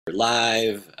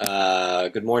Live.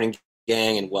 Good morning,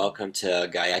 gang, and welcome to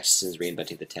Guy Atchison's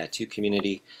Reinventing the Tattoo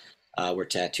Community, where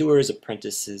tattooers,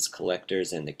 apprentices,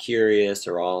 collectors, and the curious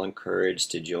are all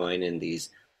encouraged to join in these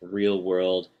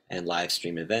real-world and live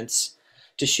stream events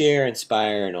to share,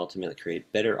 inspire, and ultimately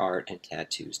create better art and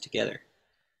tattoos together.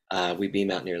 We beam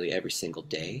out nearly every single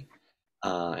day,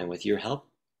 and with your help,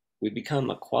 we become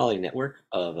a quality network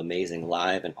of amazing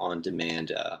live and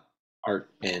on-demand art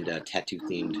and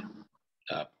tattoo-themed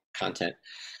uh, content.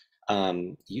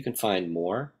 You can find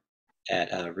more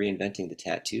at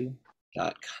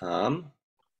reinventingthetattoo.com.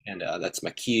 And that's my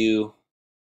cue.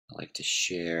 I like to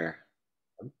share.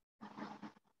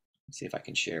 Let's see if I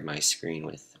can share my screen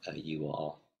with you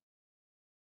all.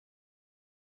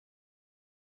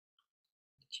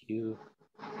 Cue.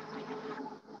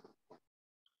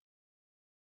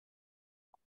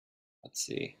 Let's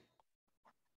see.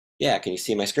 Yeah, can you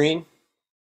see my screen?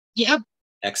 Yep.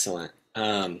 Excellent.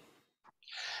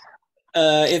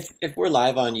 If we're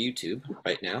live on YouTube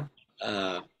right now,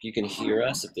 you can hear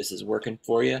us. If this is working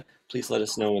for you, please let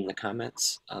us know in the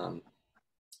comments.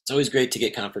 It's always great to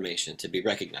get confirmation, to be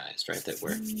recognized, right? That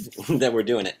we're that we're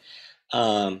doing it.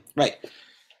 Right.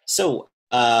 So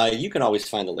you can always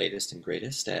find the latest and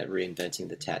greatest at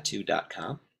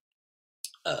reinventingthetattoo.com.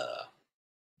 Uh,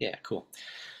 yeah, cool.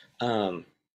 Um,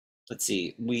 let's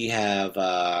see. We have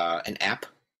an app.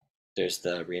 There's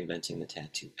the Reinventing the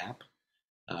Tattoo app.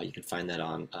 You can find that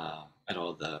on at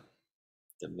all the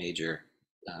major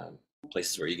uh,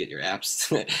 places where you get your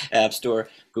apps, App Store,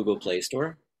 Google Play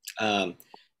Store. Um,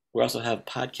 we also have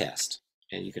podcast,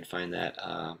 and you can find that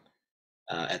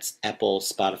at Apple,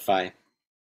 Spotify.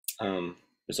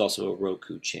 There's also a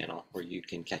Roku channel where you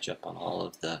can catch up on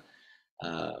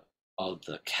uh, all of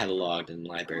the cataloged and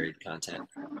library content.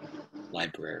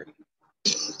 Library.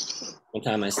 One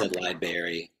time I said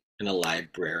library in a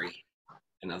library,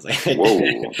 and I was like, Whoa.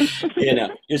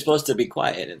 you're supposed to be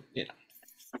quiet, and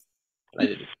but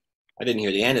I didn't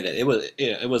hear the end of it.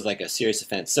 It was like a serious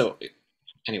offense. So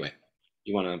anyway,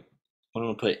 you want to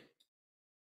put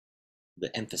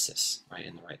the emphasis right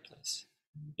in the right place.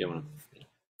 You want to,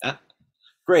 ah,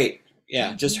 great.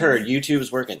 Yeah, just heard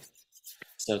YouTube's working.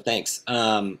 So thanks.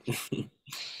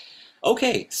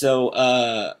 Okay,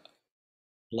 so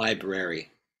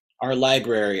library,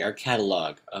 our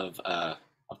catalog of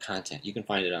content. You can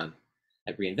find it on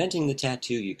at Reinventing the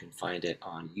Tattoo. You can find it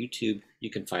on YouTube.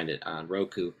 You can find it on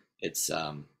Roku. It's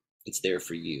there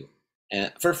for you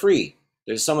and for free.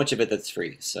 There's so much of it that's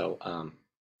free. So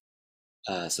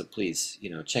please,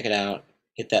 check it out.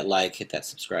 Hit that like, hit that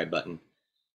subscribe button.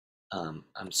 I'm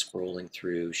scrolling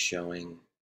through, showing.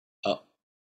 Oh,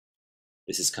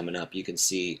 this is coming up. You can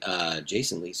see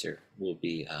Jason Leeser will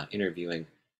be interviewing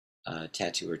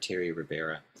tattooer Terry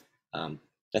Rivera.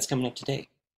 That's coming up today.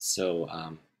 So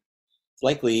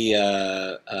likely,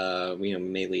 we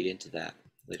may lead into that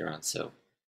later on. So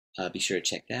be sure to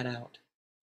check that out.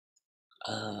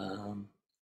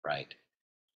 Right.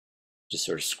 Just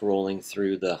sort of scrolling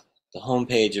through the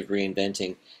homepage of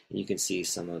Reinventing, and you can see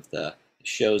some of the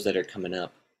shows that are coming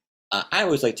up. I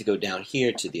always like to go down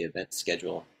here to the event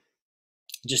schedule,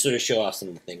 just sort of show off some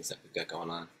of the things that we've got going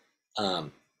on.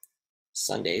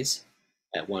 Sundays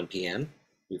at 1 p.m.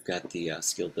 We've got the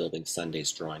Skill Building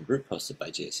Sundays drawing group hosted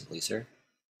by Jason Leeser.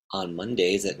 On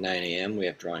Mondays at 9 a.m., we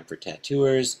have Drawing for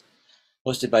Tattooers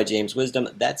hosted by James Wisdom.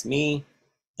 That's me.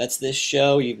 That's this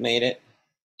show. You've made it.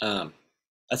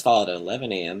 That's followed at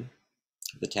 11 a.m.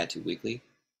 the Tattoo Weekly.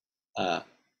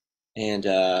 And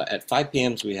at 5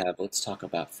 p.m. we have Let's Talk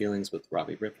About Feelings with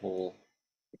Robbie Ripple.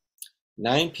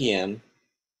 9 p.m.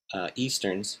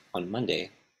 Easterns on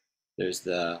Monday, there's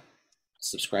the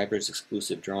subscribers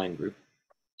exclusive drawing group.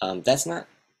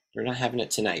 We're not having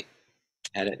it tonight.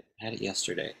 Had it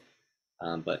yesterday,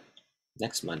 but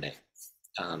next Monday,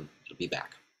 it'll be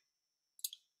back.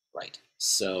 Right.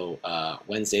 So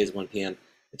Wednesdays 1 p.m.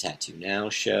 the Tattoo Now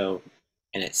show,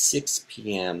 and at 6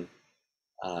 p.m.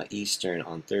 Eastern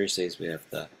on Thursdays we have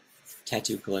the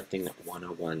Tattoo Collecting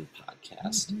 101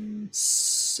 podcast.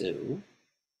 So,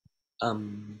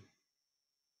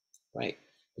 right.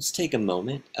 Let's take a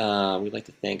moment. We'd like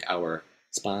to thank our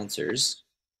sponsors.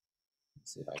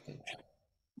 Let's see if I can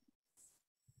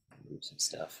move some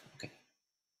stuff. Okay.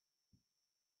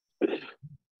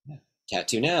 Yeah.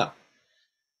 Tattoo Now.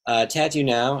 Tattoo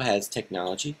Now has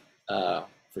technology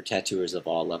for tattooers of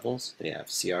all levels. They have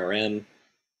CRM,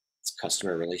 it's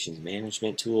customer relations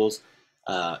management tools,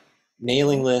 uh,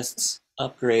 mailing lists,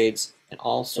 upgrades, and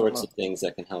all sorts of things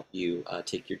that can help you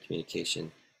take your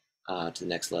communication to the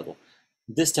next level.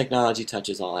 This technology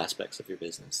touches all aspects of your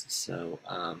business. So,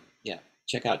 yeah,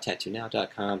 check out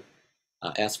tattoonow.com.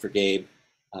 Ask for Gabe.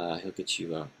 He'll get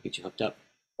you hooked up.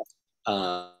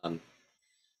 Um,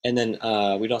 and then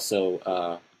we'd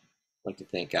also like to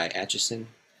thank Guy Aitchison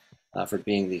for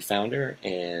being the founder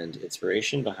and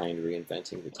inspiration behind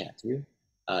reinventing the tattoo.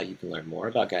 You can learn more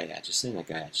about Guy Aitchison at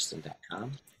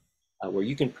guyaitchison.com, where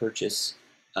you can purchase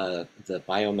the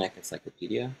Biomech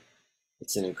Encyclopedia.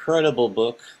 It's an incredible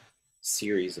book,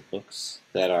 series of books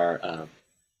that are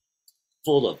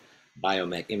full of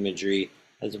biomech imagery,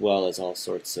 as well as all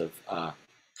sorts of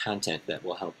content that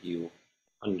will help you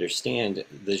understand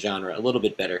the genre a little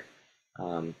bit better.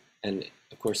 And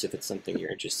of course, if it's something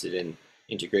you're interested in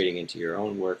integrating into your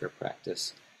own work or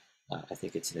practice, I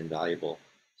think it's an invaluable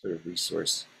sort of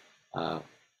resource.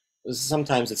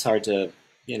 Sometimes it's hard to,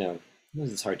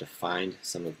 it's hard to find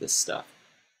some of this stuff.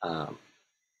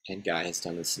 And Guy has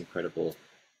done this incredible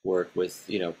work with,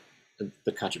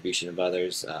 the contribution of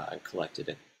others and collected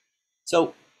it.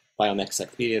 So, Biomech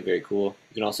Encyclopedia, very cool.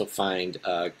 You can also find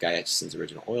Guy Aitchison's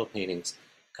original oil paintings,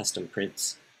 custom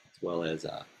prints, as well as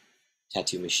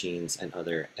tattoo machines and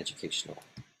other educational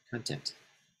content.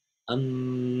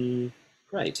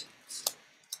 Right.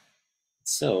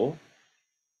 So,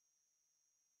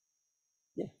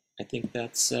 yeah, I think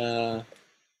that's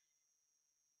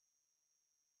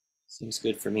seems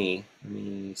good for me. Let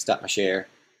me stop my share.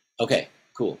 Okay,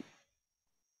 cool.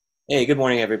 Hey, good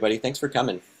morning, everybody. Thanks for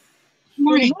coming. Good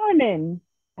Morning. morning.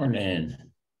 Morning.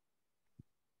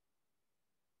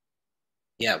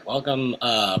 Yeah, welcome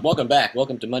back.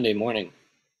 Welcome to Monday morning.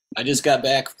 I just got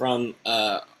back from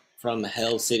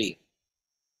Hell City.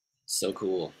 So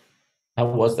cool. How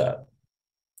was that?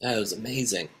 That was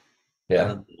amazing.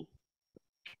 Yeah.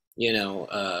 You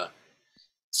know,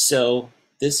 so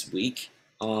this week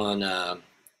on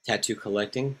Tattoo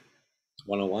Collecting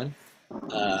 101,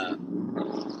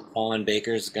 Fawn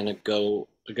Baker's gonna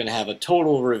have a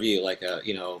total review, like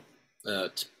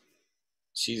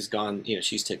she's gone,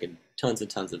 she's taken tons and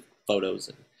tons of photos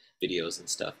and videos and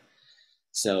stuff.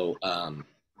 So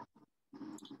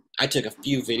I took a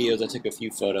few videos, I took a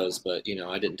few photos, but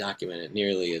I didn't document it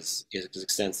nearly as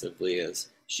extensively as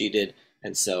she did.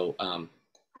 And so,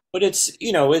 but it's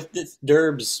it's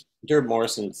Derb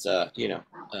Morrison's,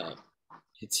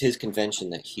 it's his convention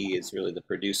that he is really the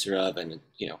producer of, and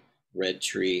Red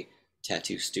Tree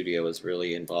Tattoo Studio is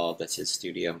really involved. That's his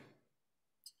studio, and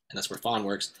that's where Fawn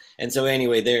works. And so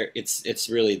anyway, it's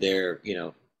really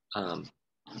um,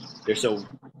 they're so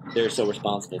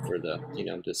responsible for the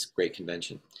this great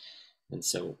convention. And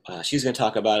so she's going to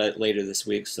talk about it later this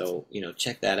week. So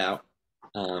check that out.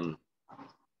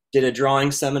 Did a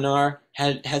drawing seminar.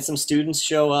 Had some students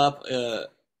show up.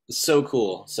 So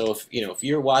cool. So if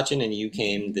you're watching and you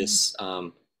came this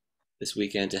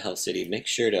weekend to Hell City, make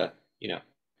sure to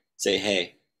say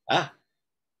hey. Ah,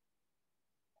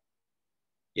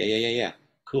 yeah.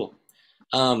 Cool.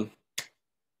 And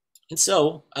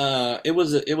so it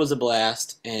was a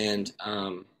blast, and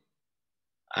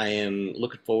I am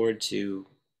looking forward to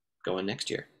going next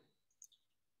year,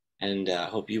 and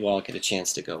hope you all get a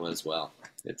chance to go as well.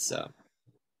 It's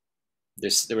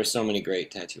there were so many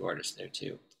great tattoo artists there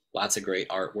too. Lots of great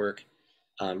artwork,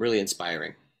 really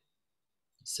inspiring.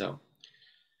 So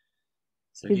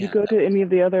Did you yeah. go to any of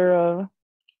the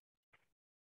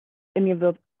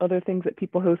other things that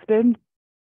people hosted?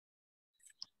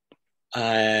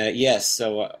 Yes.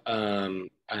 So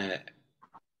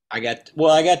I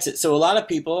got to, so a lot of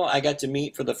people I got to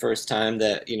meet for the first time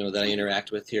that that I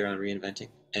interact with here on Reinventing.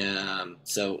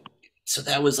 So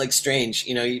that was like strange,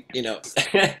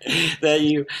 that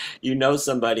you know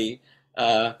somebody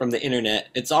from the internet.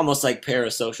 It's almost like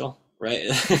parasocial, right?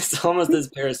 It's almost this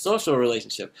parasocial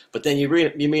relationship, but then you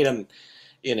meet them,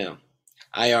 you know,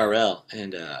 IRL,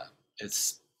 and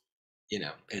it's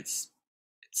it's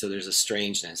so there's a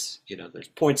strangeness, there's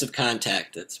points of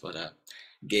contact. That's what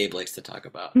Gabe likes to talk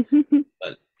about.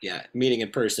 But yeah, meeting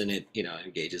in person, it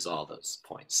engages all those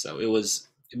points. So it was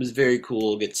very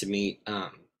cool. Get to meet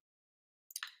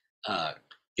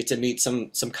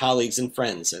some colleagues and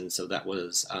friends, and so that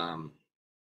was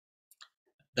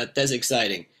that's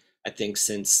exciting. I think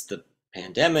since the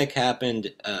pandemic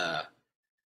happened,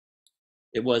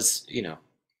 it was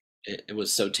it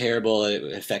was so terrible.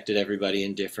 It affected everybody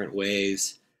in different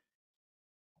ways.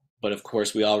 But of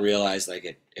course, we all realize like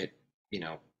it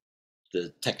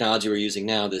the technology we're using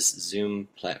now, this Zoom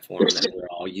platform that we're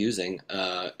all using,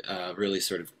 really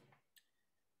sort of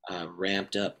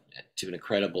ramped up to an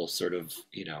incredible sort of,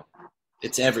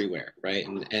 it's everywhere, right?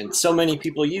 And so many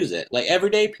people use it, like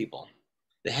everyday people.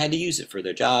 They had to use it for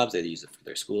their jobs, they had to use it for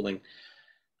their schooling.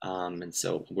 And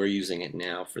so we're using it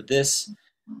now for this.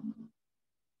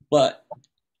 But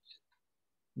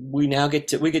we now get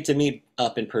to meet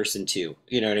up in person too.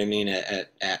 You know what I mean?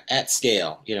 At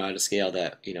scale, at a scale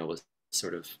that, was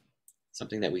sort of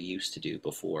something that we used to do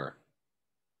before,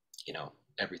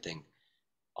 everything,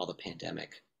 all the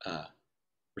pandemic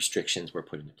restrictions were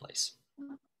put into place.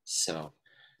 So,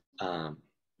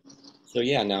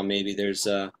 yeah, now maybe there's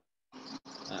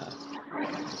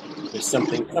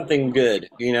something good,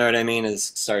 you know what I mean, is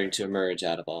starting to emerge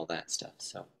out of all that stuff.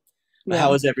 So, but how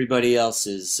Yeah. was everybody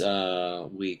else's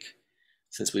week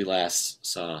since we last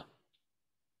saw?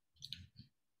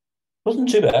 Wasn't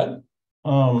too bad.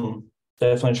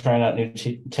 Definitely trying out new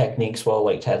techniques while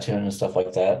like tattooing and stuff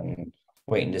like that, and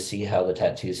waiting to see how the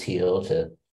tattoos heal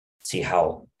to see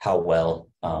how well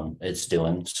it's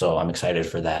doing. So I'm excited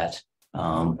for that.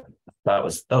 That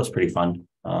was pretty fun.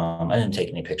 I didn't take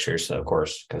any pictures, of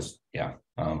course, because yeah,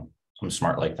 I'm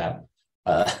smart like that.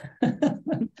 Uh,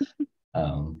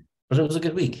 but it was a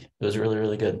good week. It was really,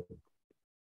 really good.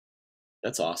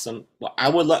 That's awesome. Well, I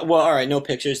would well, all right, no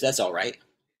pictures, that's all right.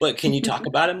 But can you talk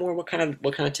about it more? What kind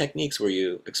of techniques were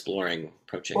you exploring,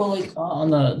 approaching? Well, like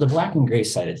on the black and gray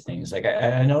side of things, like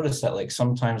I noticed that like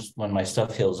sometimes when my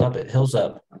stuff heals up, it heals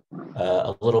up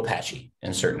a little patchy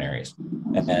in certain areas,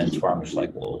 and where I'm just like,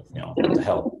 well, what the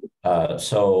hell?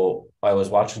 So I was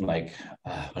watching like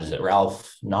what is it,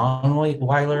 Ralph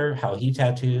Nonweiler, how he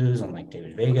tattoos, and like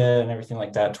David Vega and everything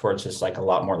like that, towards just like a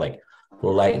lot more like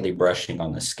lightly brushing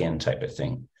on the skin type of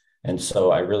thing. And so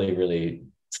I really, really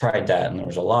tried that, and there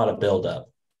was a lot of buildup,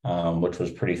 which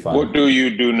was pretty fun. What do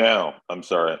you do now? I'm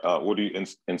sorry. What do you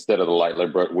instead of the light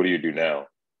brush? What do you do now?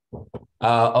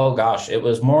 Oh gosh, it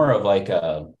was more of like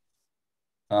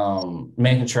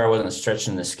making sure I wasn't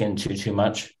stretching the skin too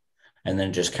much, and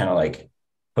then just kind of like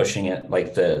pushing it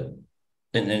like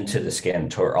into the skin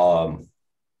to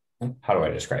how do I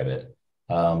describe it?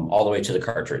 All the way to the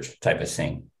cartridge type of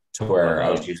thing, to where I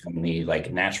was using the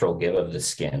like natural give of the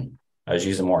skin. I was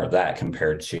using more of that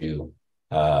compared to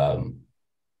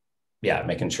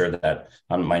making sure that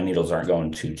my needles aren't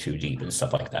going too deep and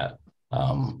stuff like that.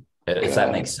 If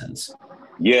that makes sense.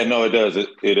 Yeah, no, it does.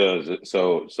 It does.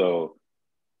 So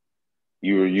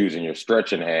you were using your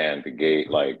stretching hand to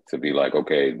to be like,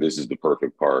 okay, this is the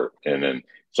perfect part. And then,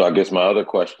 so I guess my other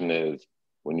question is,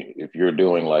 if you're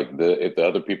doing if the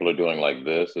other people are doing like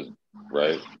this,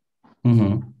 right?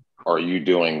 Mm-hmm. Are you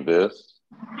doing this?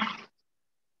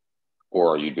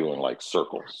 Or are you doing like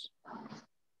circles?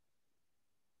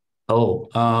 Oh,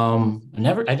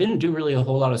 I didn't do really a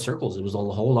whole lot of circles. It was a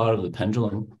whole lot of the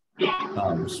pendulum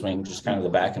swing, just kind of the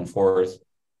back and forth.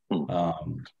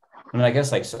 And I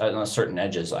guess like on certain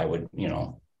edges, I would,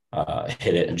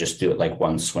 hit it and just do it like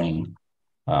one swing.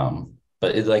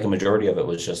 But like a majority of it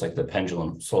was just like the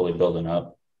pendulum slowly building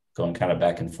up, going kind of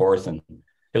back and forth. And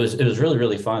it was really,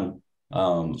 really fun.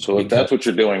 So if that's what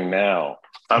you're doing now,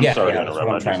 I'm sorry to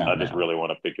interrupt. I just now. really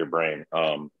want to pick your brain.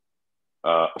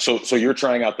 So you're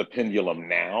trying out the pendulum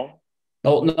now?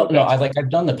 Oh no! I've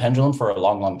done the pendulum for a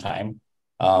long time.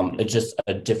 It's just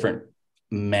a different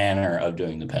manner of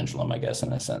doing the pendulum, I guess,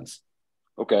 in a sense.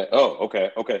 Okay. Oh,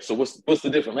 okay. So what's the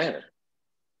different manner?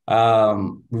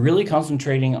 Really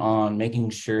concentrating on making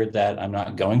sure that I'm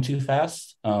not going too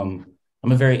fast. I'm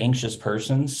a very anxious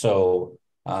person, so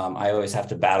I always have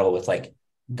to battle with like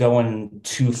going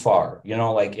too far.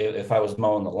 Like if I was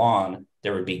mowing the lawn,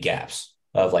 there would be gaps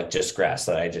of like just grass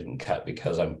that I didn't cut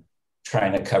because I'm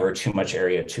trying to cover too much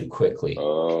area too quickly.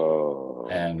 Oh.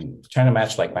 And trying to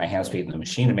match like my hand speed in the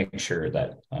machine to make sure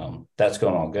that that's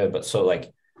going all good. But so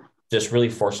like just really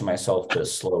forcing myself to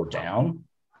slow down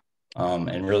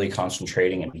and really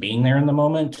concentrating and being there in the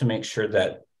moment to make sure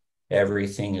that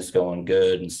everything is going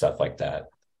good and stuff like that.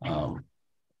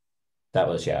 That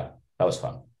was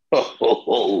fun.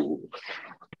 Oh,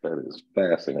 that is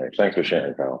fascinating. Thanks for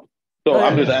sharing, Kyle. So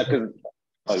I'm just asking,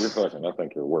 your question. I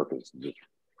think your work is just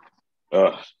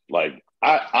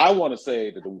I want to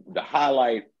say that the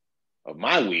highlight of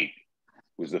my week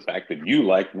was the fact that you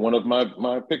liked one of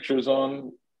my pictures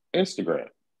on Instagram.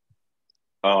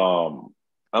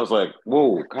 I was like,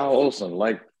 whoa, Kyle Olson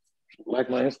like my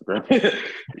Instagram.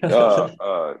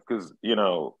 Because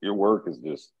your work is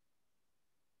just,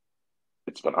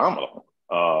 it's phenomenal.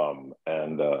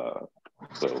 And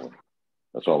so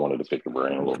that's why I wanted to pick your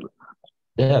brain a little bit.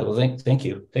 Yeah, well, thank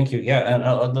you. Yeah,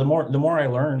 and the more I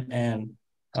learn and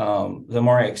the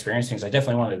more I experience things, I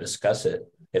definitely want to discuss it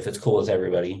if it's cool with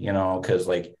everybody, because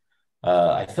like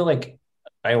I feel like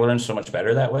I learn so much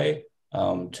better that way,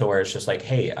 to where it's just like,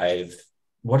 hey,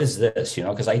 what is this?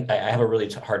 Because I have a really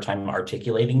hard time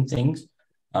articulating things,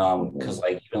 because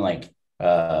like even like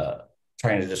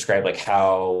trying to describe like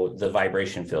how the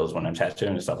vibration feels when I'm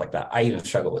tattooing and stuff like that. I even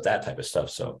struggle with that type of stuff.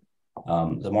 So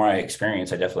The more I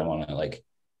experience, I definitely want to like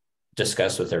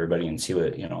discuss with everybody and see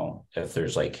what, if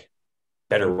there's like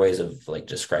better ways of like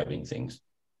describing things.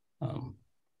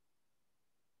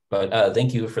 But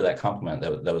thank you for that compliment.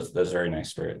 That was very nice,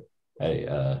 Spirit.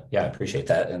 I appreciate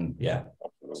that. And yeah,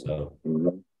 so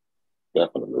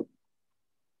definitely.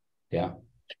 Yeah.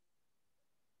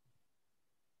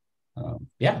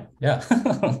 Yeah.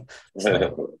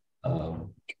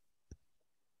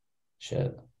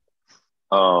 Shit.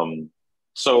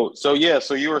 So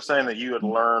you were saying that you had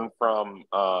learned from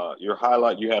your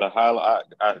highlight. You had a highlight.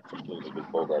 I completely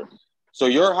just Bogart. So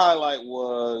your highlight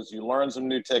was you learned some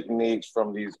new techniques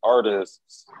from these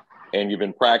artists, and you've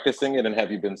been practicing it. And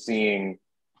have you been seeing,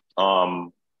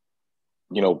 have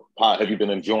you been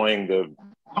enjoying the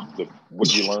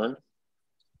what you learned?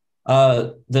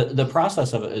 The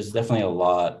process of it is definitely a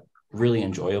lot really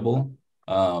enjoyable.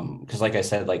 Because like I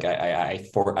said, like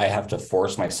I have to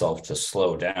force myself to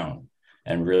slow down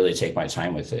and really take my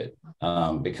time with it.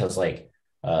 Because like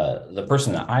the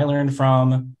person that I learned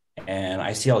from, and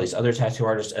I see all these other tattoo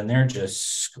artists, and they're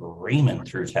just screaming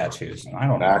through tattoos, and I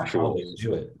don't know how they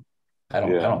do it. I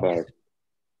don't.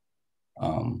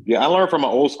 I learned from an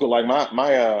old school. Like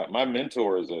my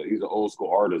mentor he's an old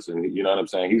school artist, and you know what I'm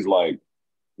saying. He's like,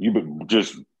 you would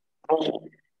just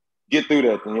get through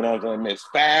that thing, you know what I'm saying? It's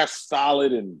fast,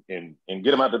 solid, and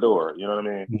get them out the door. You know what I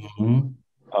mean?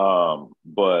 Mm-hmm.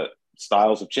 But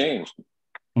styles have changed.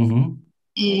 Mm-hmm.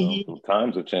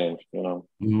 Times have changed,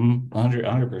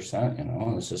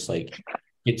 100%. It's just like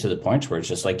get to the point where it's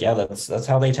just like, yeah, that's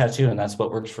how they tattoo, and that's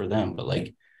what works for them. But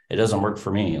like, it doesn't work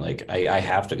for me. Like I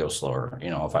have to go slower,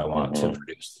 if I want to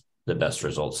produce the best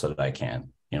results that I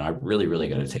can. I really, really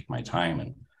got to take my time.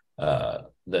 And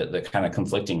the kind of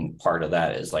conflicting part of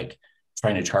that is like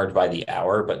trying to charge by the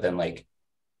hour, but then like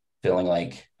feeling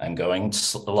like I'm going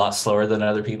a lot slower than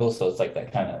other people. So it's like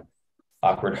that kind of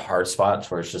awkward hard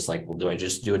spots where it's just like, well, do I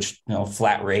just do it,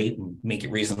 flat rate and make it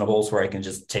reasonable so where I can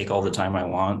just take all the time I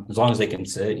want, as long as they can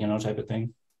sit, type of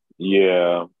thing.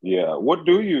 Yeah. What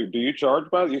do you charge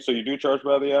so you do charge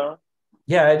by the hour?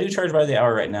 Yeah, I do charge by the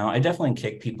hour right now. I definitely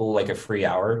kick people like a free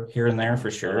hour here and there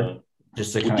for sure.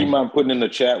 Just to would you mind putting in the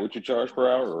chat what you charge per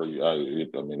hour? Or I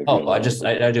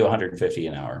do 150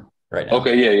 an hour right now.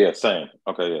 Okay, yeah, same.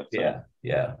 Okay, yeah,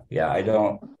 same. Yeah. I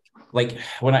don't like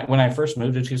when I first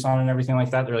moved to Tucson and everything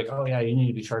like that. They're like, oh yeah, you need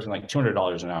to be charging like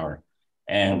 $200 an hour.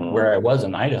 And where I was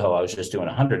in Idaho, I was just doing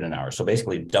 $100 an hour, so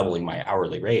basically doubling my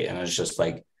hourly rate. And it's just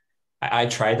like I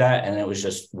tried that, and it was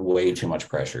just way too much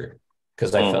pressure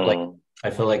because I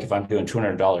feel like if I'm doing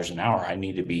 $200 an hour, I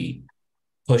need to be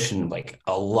pushing like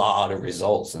a lot of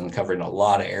results and covering a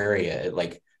lot of area at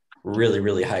like really,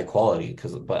 really high quality.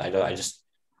 But I just,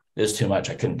 it was too much.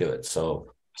 I couldn't do it.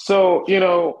 So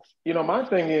my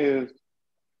thing is,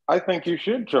 I think you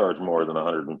should charge more than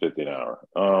 150 an hour.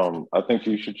 I think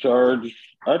you should charge.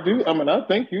 I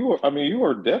think you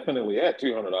are definitely at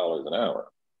 $200 an hour.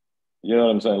 You know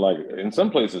what I'm saying? Like in some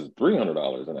places,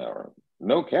 $300 an hour,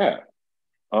 no cap.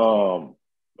 How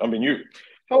long have you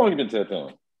been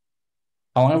tattooing?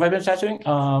 How long have I been tattooing?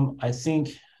 I think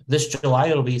this July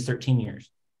it'll be 13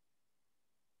 years.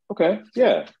 Okay.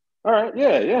 Yeah. All right.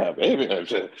 Yeah, baby.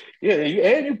 Yeah,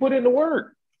 and you put in the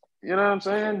work. You know what I'm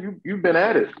saying? You've been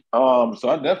at it. So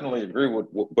I definitely agree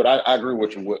but I agree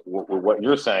with what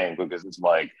you're saying, because it's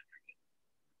like,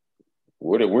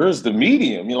 where's the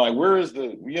medium? You're like, where is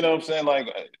the? You know what I'm saying? Like,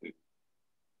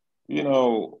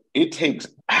 it takes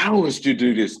hours to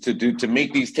do this, to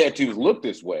make these tattoos look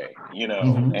this way,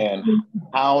 and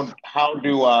how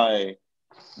do I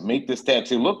make this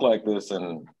tattoo look like this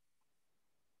and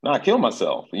not kill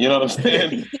myself? You know what I'm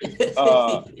saying?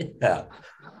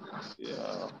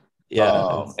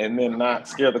 And then not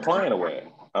scare the client away.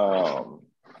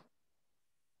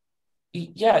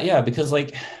 Because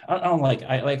like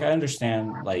I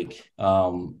understand like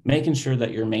making sure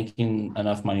that you're making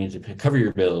enough money to cover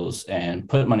your bills and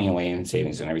put money away in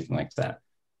savings and everything like that.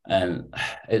 And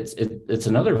it's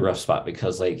another rough spot,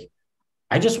 because like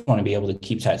I just want to be able to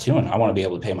keep tattooing. I want to be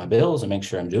able to pay my bills and make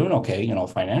sure I'm doing okay,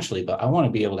 financially, but I want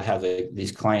to be able to have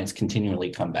these clients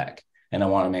continually come back, and I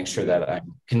want to make sure that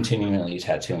I'm continually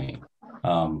tattooing.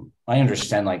 I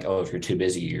understand like, oh, if you're too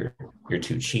busy, you're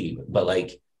too cheap, but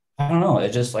like, I don't know.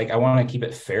 It's just like, I want to keep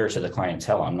it fair to the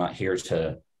clientele. I'm not here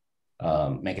to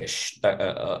make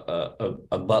a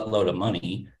buttload of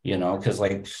money, because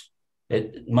like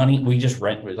money, we just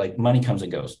rent, like money comes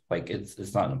and goes. Like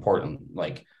it's not important.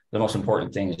 Like the most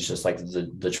important thing is just like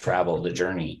the travel, the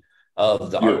journey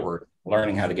of the artwork,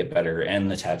 learning how to get better,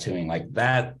 and the tattooing. Like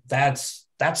that's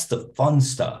the fun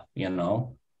stuff,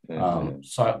 So I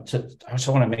just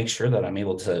want to make sure that I'm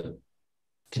able to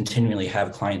continually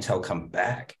have clientele come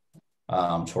back,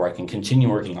 to where I can continue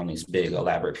working on these big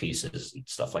elaborate pieces and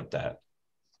stuff like that.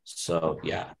 So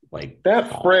yeah, like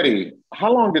That Freddie,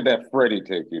 how long did that Freddie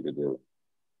take you to do?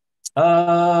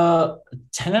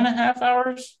 10 and a half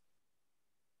hours.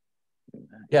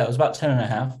 Yeah, it was about 10 and a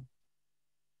half.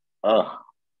 Oh,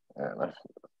 man,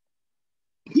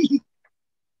 It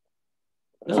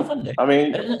was a fun day. I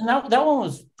mean, And that one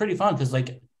was pretty fun because like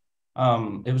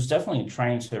it was definitely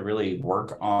trying to really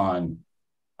work on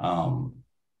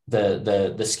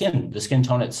the skin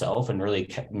tone itself, and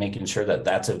really making sure that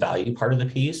that's a value part of the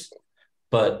piece.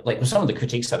 But like with some of the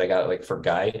critiques that I got, like for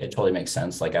Guy, it totally makes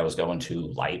sense. Like I was going too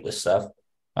light with stuff.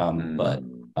 But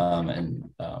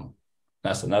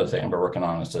that's another thing we're working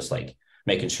on, is just like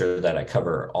making sure that I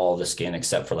cover all the skin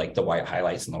except for like the white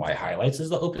highlights, and the white highlights is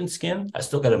the open skin. I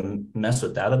still got to mess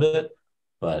with that a bit,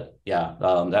 but yeah,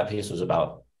 that piece was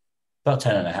about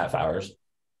 10 and a half hours.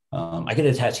 I get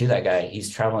to tattoo that guy.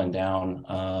 He's traveling down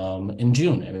in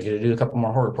June, and we get to do a couple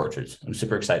more horror portraits. I'm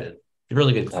super excited. It's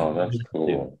really good. oh, that's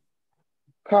cool.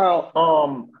 Kyle,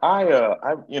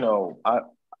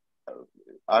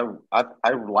 I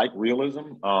like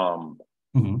realism.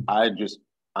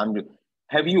 Mm-hmm.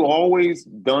 Have you always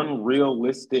done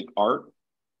realistic art?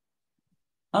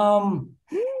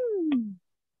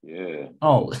 Yeah.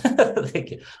 Oh,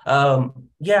 thank you.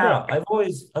 Yeah, I've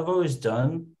always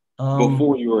done.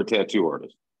 Before you were a tattoo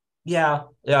artist. Yeah.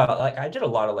 Like I did a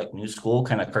lot of like new school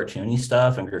kind of cartoony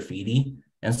stuff and graffiti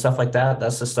and stuff like that.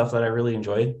 That's the stuff that I really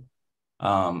enjoyed.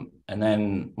 And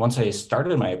then once I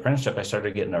started my apprenticeship, I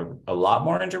started getting a lot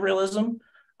more into realism.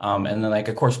 And then like,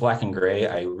 of course, black and gray,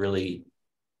 I really,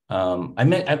 I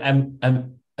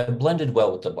blended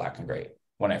well with the black and gray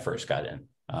when I first got in,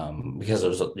 because it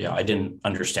was, I didn't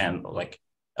understand like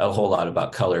a whole lot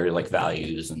about color, like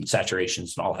values and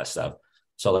saturations and all that stuff.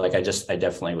 So like, I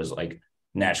definitely was like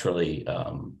naturally,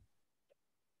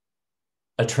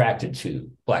 attracted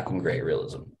to black and gray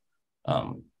realism.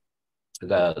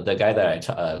 The guy that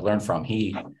I learned from,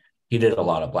 he did a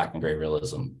lot of black and gray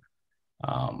realism,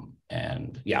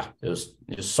 and yeah, it was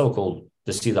so cool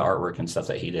to see the artwork and stuff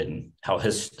that he did and how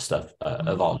his stuff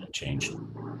evolved and changed.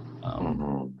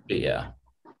 But yeah,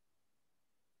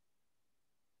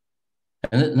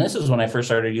 and this is when I first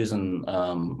started using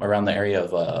around the area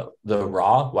of the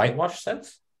raw whitewash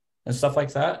sets and stuff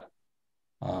like that,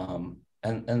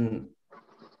 and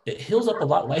it heals up a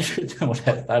lot lighter than what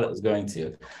I thought it was going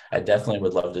to. I definitely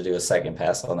would love to do a second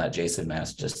pass on that Jason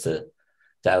mask just to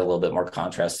add a little bit more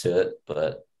contrast to it.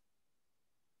 But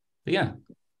yeah.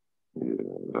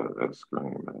 Yeah, that's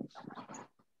great, man.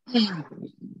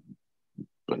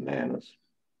 Bananas.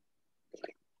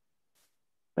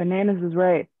 Bananas is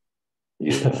right.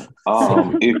 Yeah.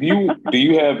 Do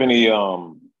you have any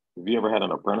have you ever had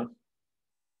an apprentice?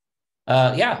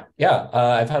 Yeah.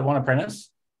 I've had one apprentice.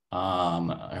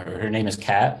 Her name is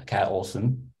Kat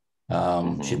Olson.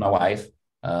 She's my wife.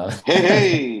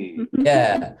 Hey.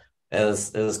 Yeah, it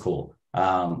was cool.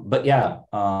 But yeah,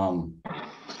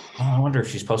 I wonder if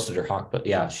she's posted her hawk, but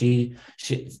yeah,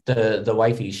 the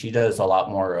wifey, she does a lot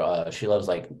more. She loves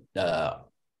like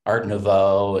Art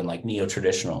Nouveau and like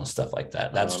neo-traditional and stuff like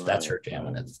that. That's her jam,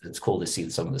 and it's cool to see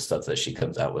some of the stuff that she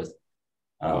comes out with.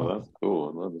 That's cool.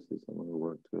 I'd love to see some of her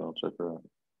work too. I'll check her out.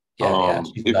 Yeah.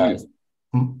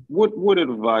 What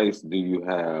advice do you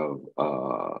have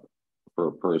for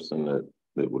a person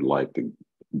that would like to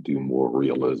do more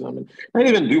realism, and not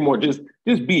even do more, just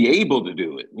be able to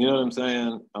do it? You know what I'm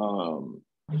saying?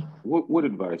 What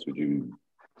advice would you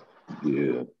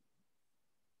give?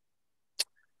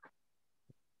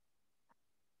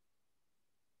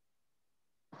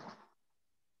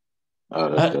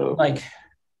 Like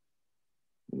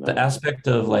the aspect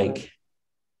of like,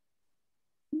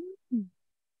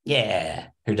 yeah,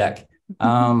 her duck.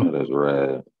 That is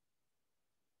rad.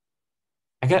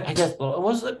 I guess what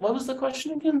was the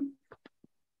question again?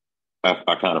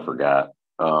 I kind of forgot.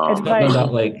 Advice.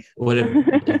 About like what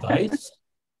advice?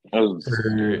 I was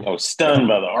stunned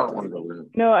by the artwork.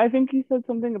 No, I think you said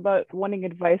something about wanting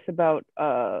advice about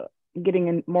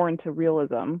getting more into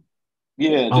realism.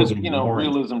 Yeah, just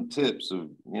realism tips of,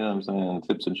 you know what I'm saying,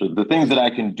 tips and shit. The things that I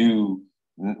can do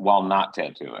while not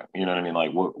tattooing. You know what I mean?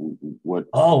 Like what?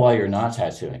 Oh, while you're not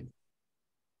tattooing.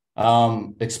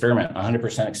 Experiment,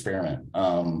 100% experiment.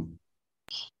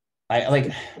 I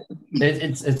like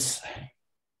it's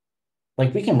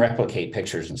like we can replicate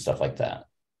pictures and stuff like that.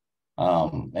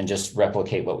 And just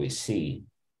replicate what we see.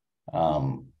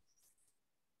 Gosh,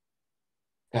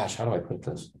 how do I put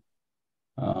this?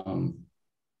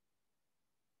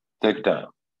 Take your time.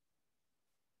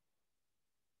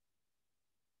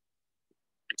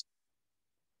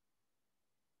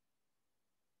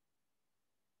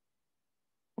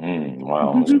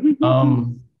 Wow.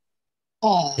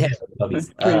 Yeah, puppies.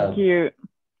 That's pretty cute.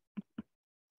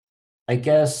 I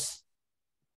guess.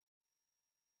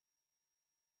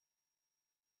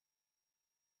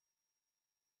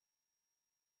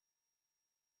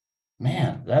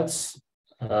 Man, that's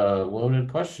a loaded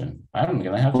question. I'm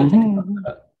gonna have to think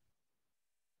about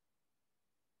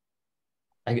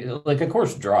that. Like, of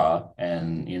course, draw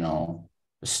and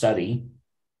study.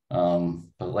 But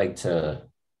like to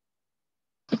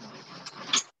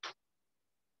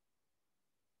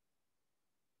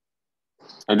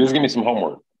Just give me some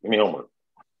homework. Give me homework.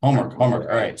 homework.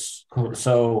 All right, cool.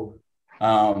 So,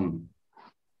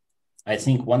 I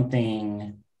think one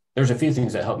thing. There's a few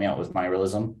things that help me out with my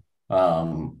realism.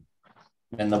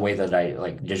 And the way that I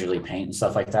like digitally paint and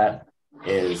stuff like that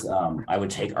is I would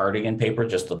take Artigan paper,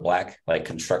 just the black, like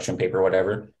construction paper,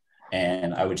 whatever,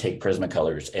 and I would take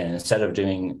Prismacolors. And instead of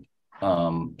doing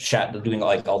doing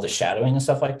like all the shadowing and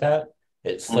stuff like that,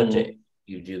 it flipped it.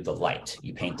 You do the light.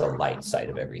 You paint the light side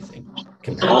of everything.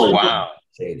 Wow.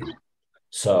 Shading.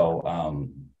 So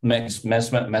mess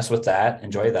with that.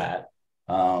 Enjoy that.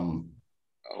 Wow.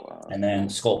 And then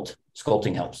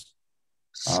Sculpting helps.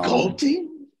 Sculpting?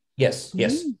 Yes.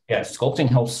 Sculpting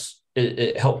helps.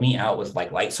 It helped me out with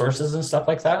like light sources and stuff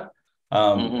like that.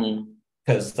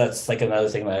 Because that's like another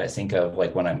thing that I think of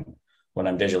like when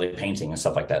I'm visually painting and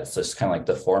stuff like that. It's just kind of like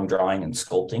the form drawing and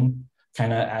sculpting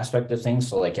kind of aspect of things.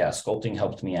 So like, yeah, sculpting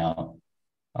helped me out.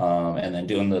 And then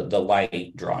doing the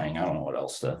light drawing. I don't know what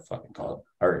else to fucking call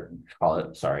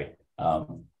it. Sorry.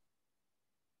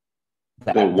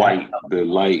 The light.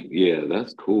 Yeah,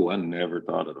 that's cool. I never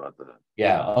thought about that.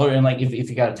 Yeah. Oh, and like if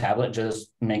you got a tablet, just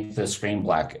make the screen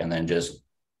black and then just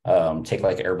take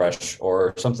like airbrush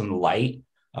or something light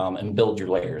and build your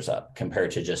layers up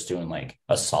compared to just doing like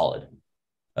a solid,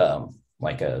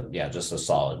 just a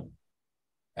solid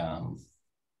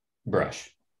brush.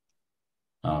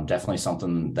 Definitely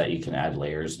something that you can add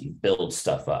layers and build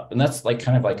stuff up. And that's like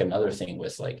kind of like another thing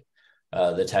with like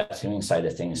the tattooing side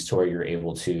of things to where you're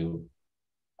able to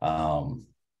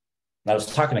I was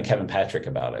talking to Kevin Patrick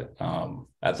about it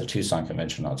at the Tucson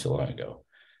convention not too long ago.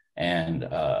 And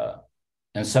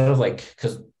instead of like,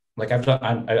 because like I've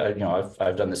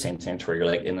done the same thing to where you're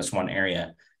like in this one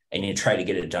area and you try to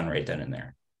get it done right then and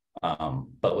there.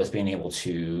 But with being able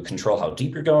to control how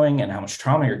deep you're going and how much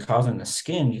trauma you're causing the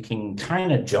skin, you can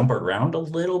kind of jump around a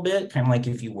little bit, kind of like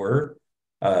if you were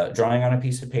drawing on a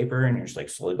piece of paper and you're just like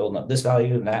slowly building up this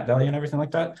value and that value and everything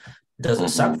like that. Does it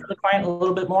suck for the client a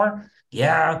little bit more?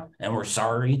 Yeah, and we're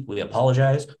sorry. We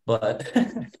apologize, but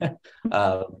it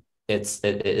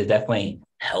definitely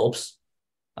helps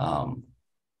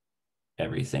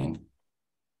everything.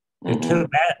 Good to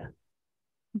bad.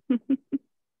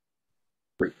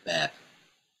 Pretty bad.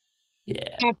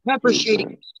 Yeah. Pepper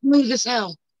shading, smooth as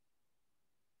hell.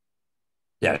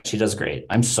 Yeah, she does great.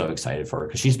 I'm so excited for her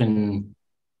because she's been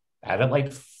at it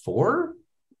like 4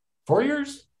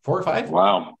 years, 4 or 5.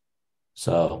 Wow.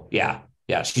 So yeah,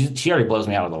 she already blows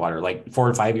me out of the water. Like 4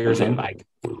 or 5 years in, like,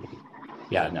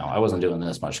 yeah, no, I wasn't doing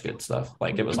this much good stuff.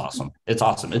 Like it was awesome. It's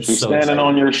awesome. It's She's so standing exciting.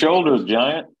 on your shoulders,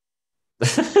 giant.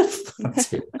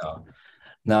 Dude,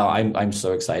 no, I'm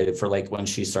so excited for like when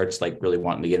she starts like really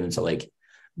wanting to get into like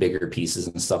bigger pieces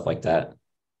and stuff like that.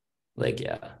 Like,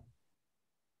 yeah.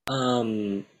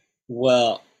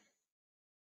 Well,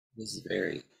 this is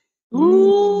very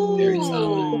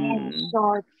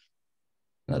solid.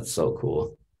 That's so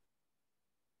cool.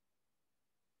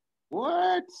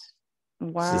 What?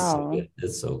 Wow.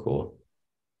 It's so cool.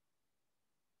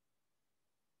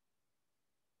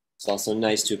 It's also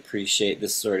nice to appreciate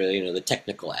this sort of, the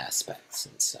technical aspects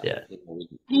and stuff. Yeah. We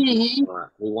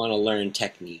want to learn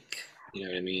technique. You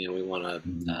know what I mean? We want to.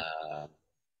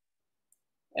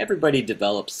 Everybody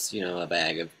develops, a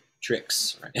bag of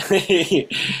tricks,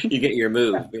 right? You get your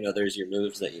move. There's your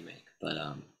moves that you make. But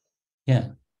yeah.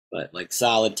 But like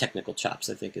solid technical chops,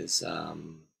 I think is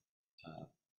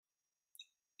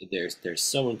they're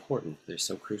so important. They're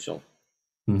so crucial.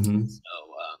 Mm-hmm. So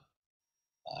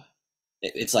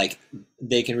it's like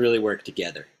they can really work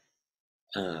together.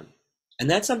 And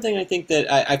that's something I think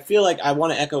that I feel like I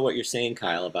want to echo what you're saying,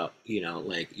 Kyle, about,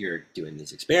 like you're doing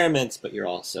these experiments, but you're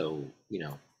also,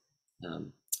 you're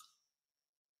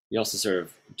also sort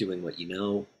of doing what you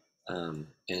know.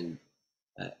 And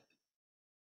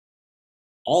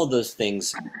all of those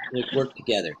things like work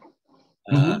together.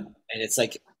 And it's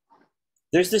like,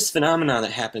 there's this phenomenon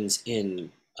that happens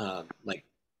in like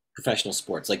professional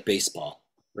sports, like baseball,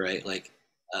 right? Like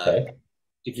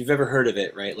if you've ever heard of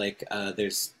it, right? Like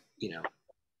there's, you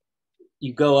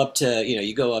go up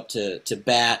to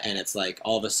bat and it's like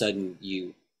all of a sudden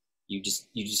you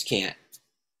just can't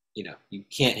you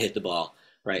can't hit the ball,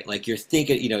 right? Like you're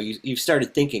thinking, you've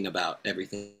started thinking about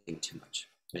everything too much,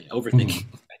 and overthinking.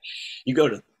 You go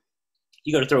to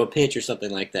throw a pitch or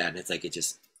something like that, and it's like it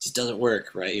just doesn't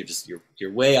work, right?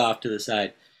 You're way off to the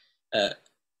side.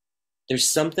 There's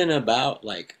something about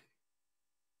like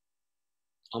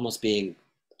almost being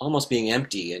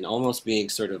empty and almost being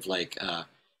sort of like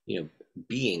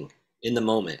being in the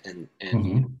moment, and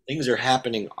things are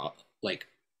happening like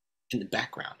in the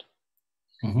background,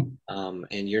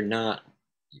 and you're not,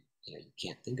 you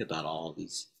can't think about all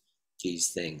these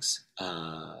things,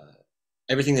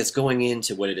 everything that's going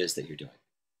into what it is that you're doing.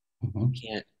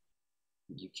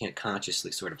 You can't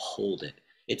consciously sort of hold it.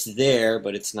 It's there,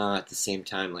 but it's not at the same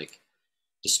time like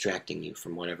distracting you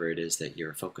from whatever it is that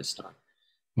you're focused on.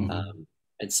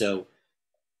 And so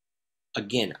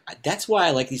again, that's why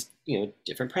I like these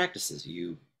different practices.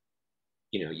 You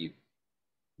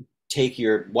take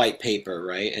your white paper,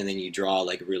 right, and then you draw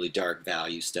like a really dark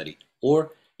value study,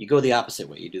 or you go the opposite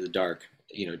way. You do the dark,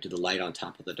 do the light on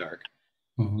top of the dark.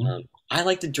 I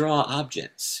like to draw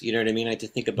objects. You know what I mean? I like to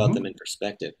think about them in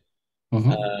perspective.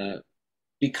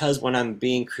 Because when I'm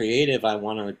being creative, I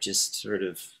want them to sort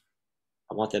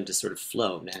of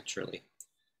flow naturally.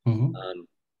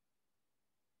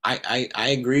 I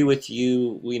agree with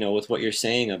you, with what you're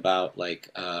saying about like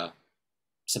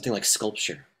something like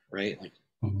sculpture, right? Like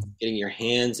getting your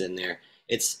hands in there.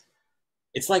 It's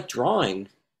like drawing,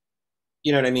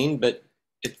 you know what I mean? But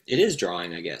it is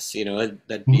drawing, I guess.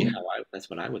 That'd be that's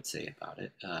what I would say about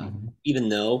it. Even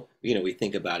though we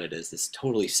think about it as this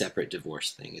totally separate,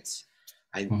 divorced thing,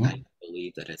 I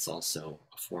believe that it's also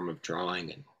a form of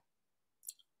drawing, and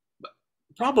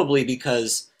probably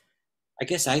because I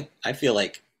guess I feel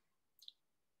like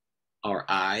our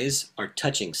eyes are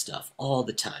touching stuff all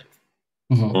the time,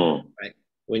 right?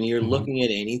 When you're looking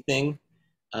at anything,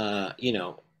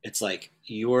 it's like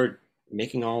you're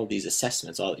making all of these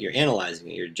assessments, you're analyzing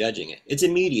it, you're judging it. It's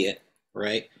immediate,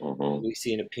 right? We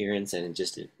see an appearance, and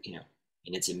just in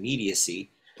its immediacy,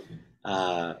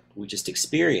 we just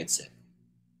experience it,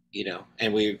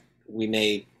 and we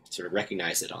may sort of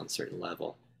recognize it on a certain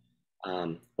level.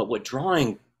 But what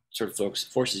drawing sort of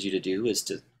forces you to do is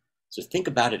to think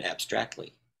about it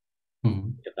abstractly.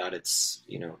 Think about its,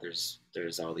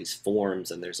 there's all these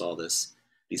forms, and there's all these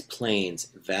planes,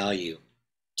 value,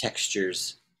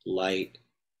 textures, light.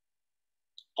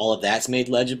 All of that's made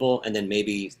legible, and then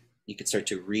maybe you could start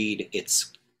to read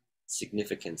its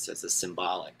significance as a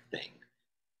symbolic thing.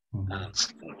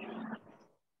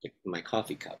 Like my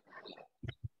coffee cup.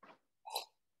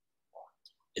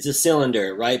 It's a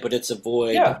cylinder, right? But it's a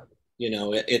void. Yeah.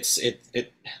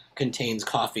 It contains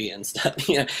coffee and stuff.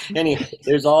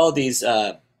 There's all these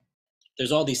things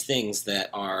that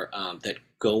are that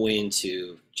go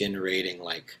into generating,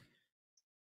 like,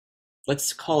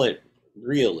 let's call it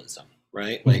realism,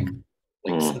 right? Like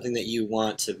something that you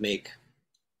want to make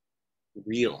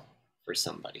real for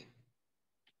somebody,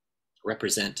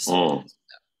 represent something.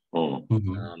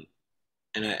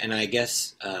 And I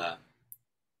guess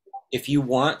if you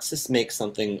want to make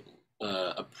something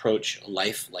approach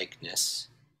life-likeness,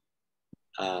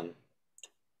 the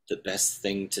best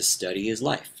thing to study is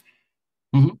life.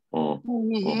 So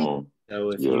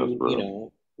if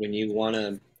when you want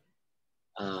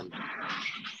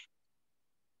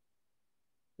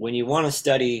to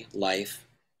study life,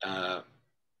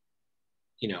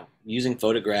 using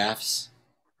photographs,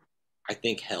 I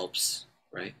think helps,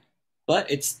 right? But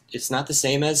it's not the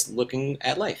same as looking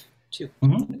at life too.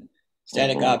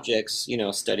 Static objects,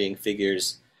 studying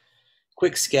figures,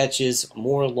 quick sketches,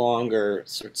 more longer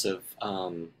sorts of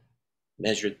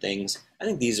measured things. I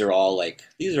think these are all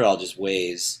just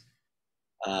ways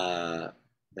that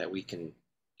we can,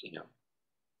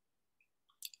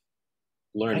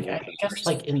 learn. I guess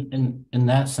like in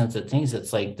that sense of things,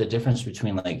 it's like the difference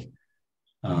between like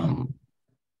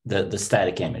the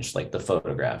static image, like the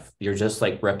photograph. You're just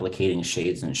like replicating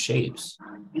shades and shapes.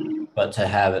 But to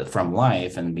have it from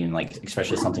life and being like,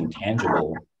 especially something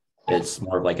tangible, it's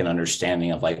more of like an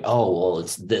understanding of like, oh, well,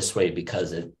 it's this way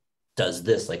because it does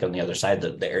this, like on the other side,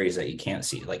 the areas that you can't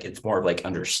see. Like it's more of like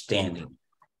understanding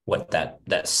what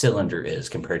that cylinder is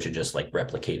compared to just like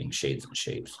replicating shades and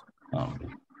shapes.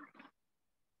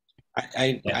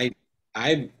 I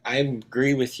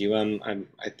agree with you.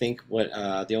 I think what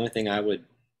the only thing I would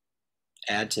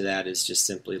add to that is just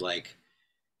simply like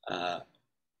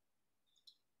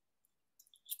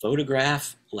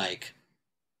photograph. Like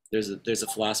there's a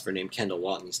philosopher named Kendall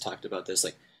Walton. He's talked about this.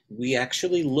 Like we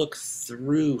actually look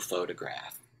through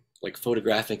like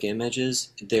photographic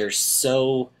images. There's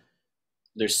so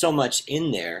much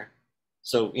in there.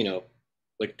 So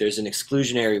like there's an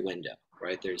exclusionary window,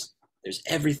 right? There's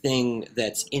everything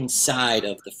that's inside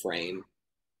of the frame,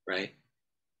 right?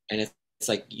 And it's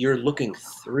like you're looking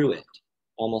through it,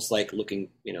 almost like looking,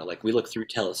 like we look through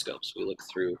telescopes, we look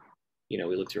through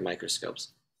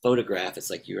microscopes. Photograph, it's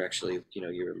like you're actually,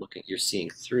 you're seeing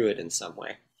through it in some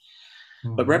way.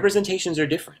 But Mhm. representations are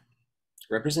different.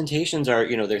 Representations are,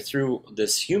 they're through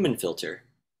this human filter.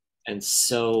 And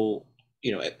so,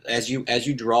 as you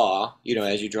draw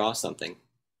something,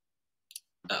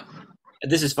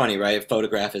 this is funny, right? A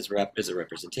photograph is a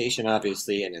representation,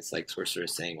 obviously, and it's like we're sort of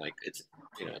saying like it's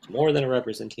more than a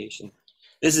representation.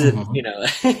 This is Mhm.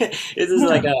 this is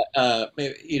like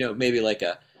Yeah. maybe like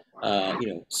a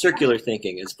circular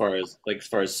thinking as far as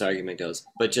this argument goes.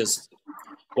 But just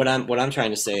what I'm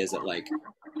trying to say is that like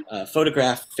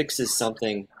photograph fixes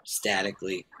something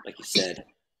statically, like you said,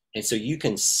 and so you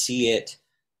can see it.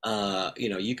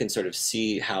 You can sort of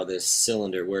see how this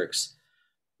cylinder works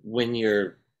when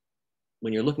you're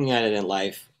looking at it in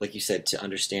life, like you said, to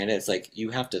understand it. It's like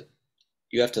you have to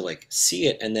like see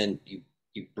it, and then you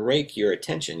break your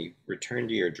attention. You return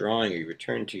to your drawing, or you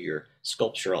return to your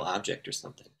sculptural object or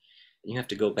something, and you have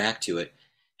to go back to it.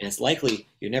 And it's likely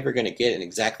you're never going to get in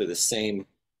exactly the same,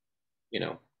 you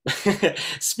know,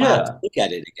 spot to Yeah. look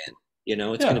at it again.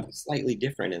 It's going Yeah. to be slightly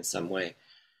different in some way.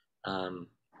 Um,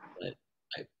 but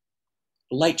I,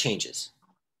 light changes.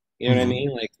 You know what I Mhm.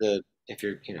 mean? Like if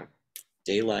you're,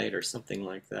 daylight or something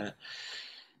like that.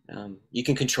 You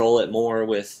can control it more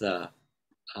with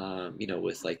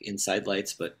like inside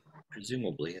lights, but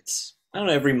presumably I don't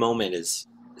know. Every moment is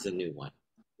a new one.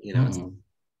 It's Mhm.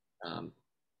 um,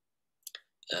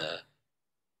 uh,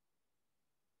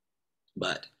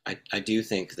 but I do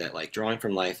think that like drawing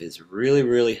from life is really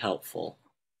really helpful.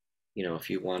 If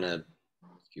you want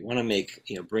to make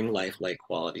bring lifelike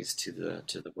qualities to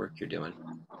the work you're doing.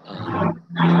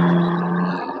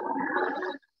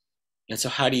 And so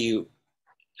how do you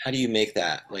make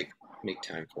that like make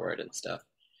time for it and stuff?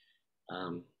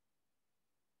 Um,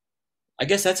 I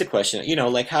guess that's a question.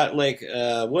 Like how, like,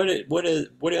 what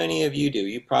do any of you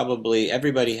do?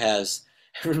 Everybody has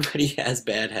everybody has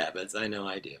bad habits. I know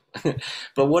I do.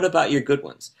 But what about your good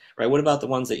ones, right? What about the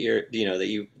ones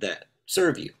that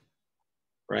serve you,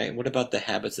 right? What about the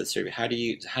habits that serve you?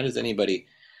 How does anybody,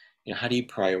 how do you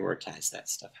prioritize that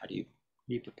stuff? How do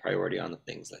you put priority on the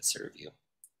things that serve you?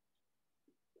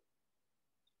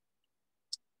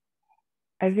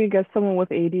 I think as someone with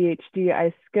ADHD,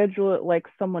 I schedule it like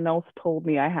someone else told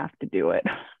me I have to do it.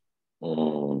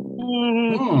 Hmm.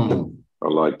 I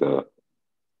like that.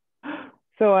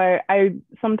 So I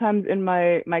sometimes in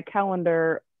my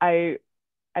calendar I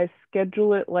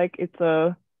schedule it like it's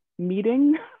a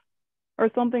meeting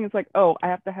or something. It's like, oh, I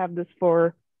have to have this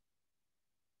for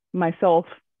myself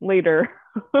later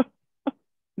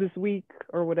this week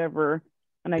or whatever,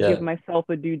 and I give Yeah. myself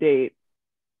a due date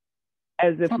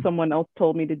as if Hmm. someone else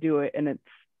told me to do it, and it's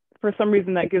for some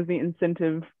reason that gives me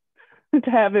incentive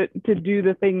to have it to do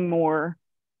the thing more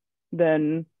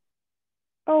than,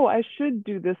 oh, I should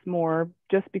do this more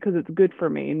just because it's good for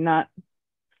me, not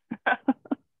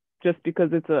just because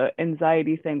it's a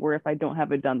anxiety thing where if I don't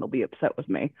have it done, they'll be upset with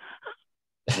me.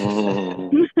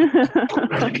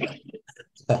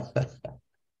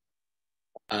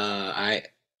 I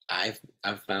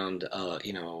I've found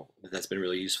that's been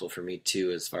really useful for me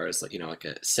too, as far as like like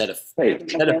a Hey, set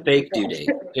a fake due date.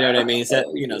 You know what I mean?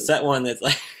 Set one that's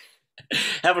like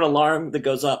have an alarm that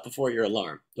goes off before your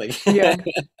alarm, like, Yeah.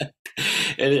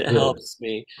 and it Yeah. helps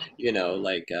me.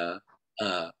 Like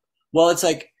well, that's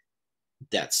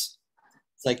that's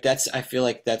I feel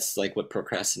like that's like what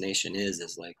procrastination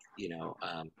is like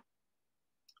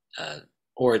uh,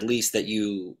 or at least that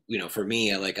for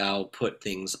me, I'll put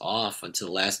things off until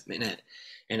the last minute,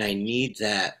 and I need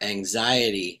that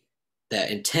anxiety,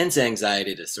 that intense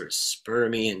anxiety, to sort of spur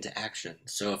me into action.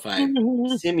 So if I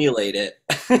simulate it,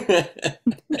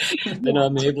 then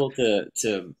I'm able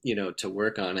to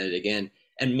work on it again,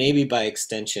 and maybe by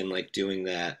extension, like doing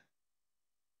that,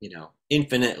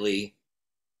 infinitely,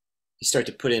 you start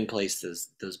to put in place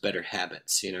those better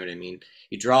habits. You know what I mean?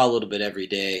 You draw a little bit every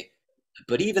day,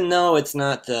 but even though it's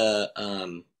not uh,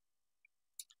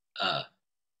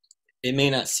 it may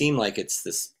not seem like it's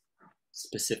this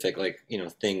specific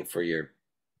thing for your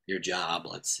job.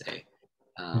 Let's say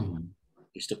Mhm.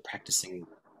 you're still practicing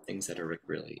things that are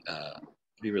really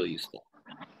be really useful.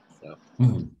 So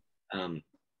Mhm. um,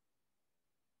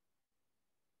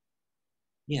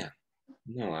 yeah,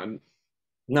 no,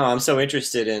 I'm so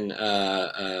interested in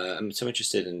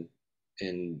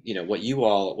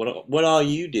what all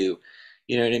you do.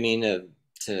 You know what I mean?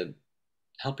 To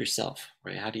help yourself,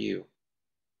 right? How do you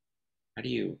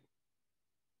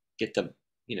get the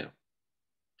you know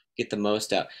get the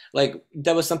most out. Like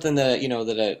that was something that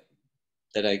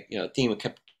theme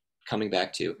kept coming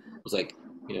back to was like,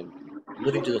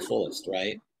 living to the fullest,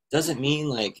 right? Doesn't mean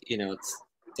like,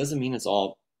 doesn't mean it's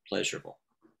all pleasurable,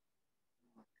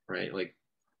 right? Like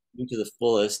living to the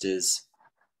fullest is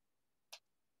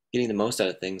getting the most out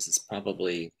of things is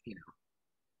probably,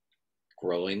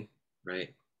 growing,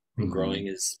 right? And Mm-hmm. growing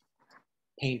is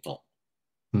painful.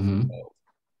 Mm-hmm. So,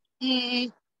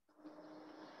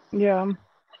 Yeah.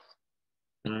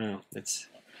 I don't know.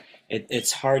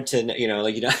 It's hard to,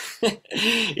 like, you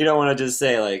don't want to just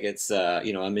say like it's um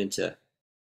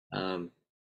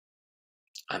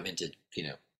I'm into,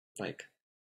 like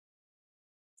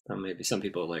maybe some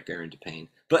people like are into pain,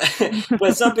 but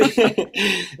but some people,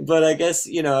 but I guess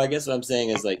what I'm saying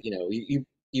is like, you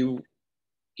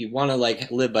want to like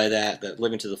live by that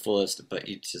living to the fullest, but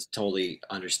it's just totally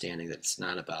understanding that it's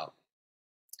not about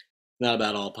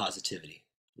all positivity.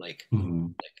 Like, Mm-hmm.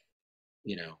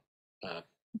 you know, uh,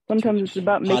 Sometimes it's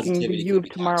about making the positivity you can of be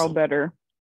tomorrow toxic. better.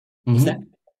 What's Mm-hmm. that?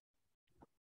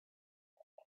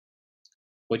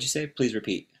 What'd you say? Please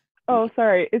repeat. Oh,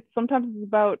 sorry. Sometimes it's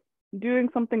about doing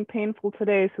something painful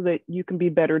today so that you can be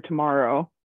better tomorrow.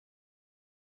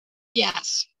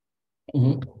 Yes,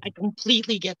 Mm-hmm. I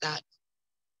completely get that.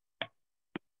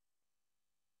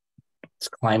 It's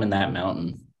climbing that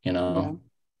mountain, Yeah.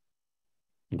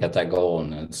 You got that goal,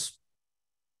 and it's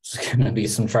going to be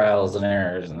some trials and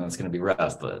errors, and it's going to be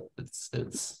rough, but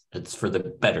it's for the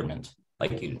betterment,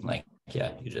 you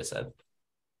just said.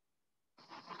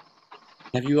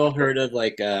 Have you all heard of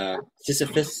like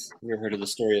Sisyphus? You ever heard of the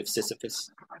story of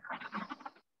Sisyphus?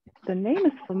 The name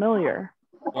is familiar.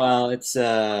 Well, it's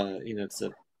it's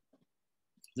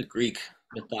the Greek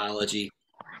mythology.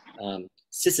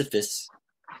 Sisyphus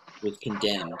was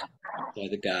condemned by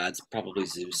the gods, probably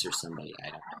Zeus or somebody, I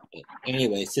don't know. But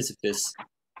anyway, Sisyphus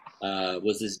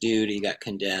was this dude. He got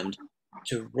condemned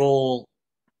to roll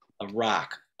a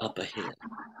rock up a hill.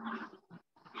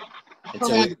 And so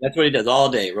Correct. that's what he does all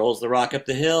day. Rolls the rock up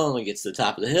the hill, and he gets to the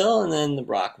top of the hill, and then the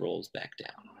rock rolls back down.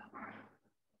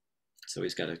 So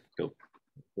he's got to go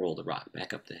roll the rock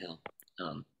back up the hill.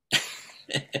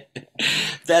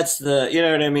 That's you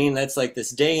know what I mean? That's like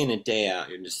this day in and day out.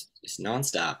 You're just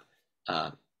nonstop.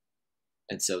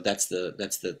 And so that's the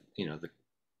the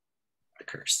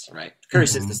curse, right? The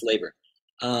curse is Mm-hmm. this labor.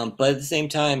 But at the same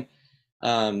time,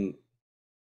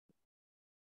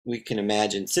 we can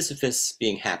imagine Sisyphus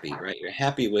being happy, right? You're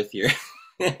happy with your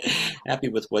happy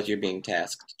with what you're being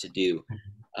tasked to do,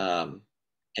 and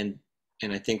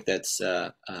I think that's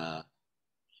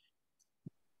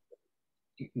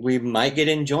we might get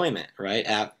enjoyment, right?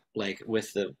 Like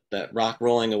with the rock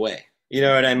rolling away. You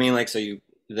know what I mean? Like so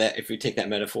that if we take that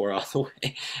metaphor all the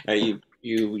way,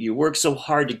 you work so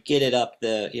hard to get it up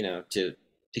to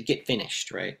get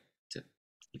finished, right? To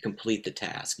complete the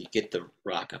task, you get the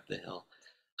rock up the hill.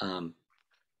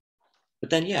 But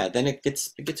then then it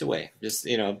gets away. Just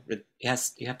you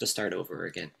have to start over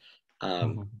again.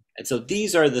 Mm-hmm. And so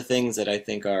these are the things that I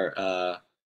think are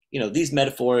these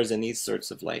metaphors and these sorts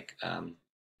of like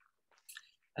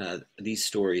these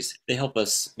stories, they help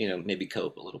us maybe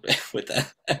cope a little bit with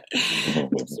that.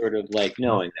 Sort of like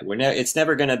knowing that it's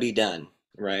never going to be done,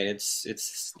 right?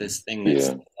 It's this thing that's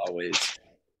always,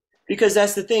 because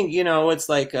that's the thing, it's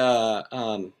like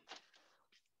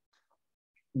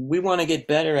we want to get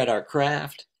better at our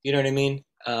craft, you know what I mean?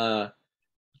 But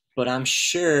I'm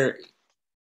sure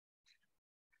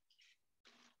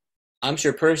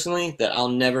personally that I'll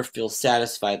never feel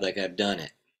satisfied like I've done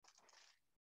it.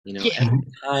 Yeah. Every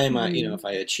time if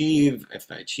I achieve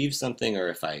something, or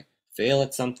if I fail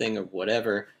at something or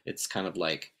whatever, it's kind of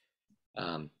like,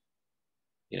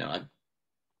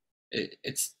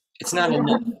 it's not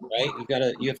enough, right?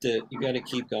 You have to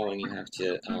keep going. You have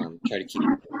to try to keep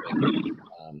improving.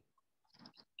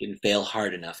 Didn't fail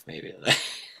hard enough, maybe.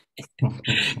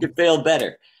 You fail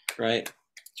better, right?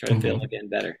 Try to fail again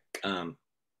better.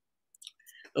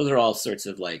 Those are all sorts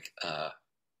of like,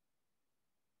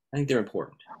 I think they're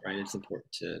important, right? It's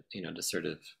important to to sort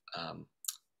of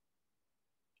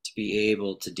to be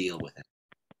able to deal with it,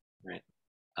 right?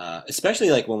 Especially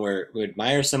like when we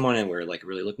admire someone and we're like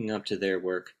really looking up to their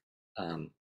work,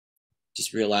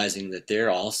 just realizing that they're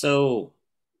also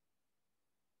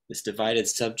this divided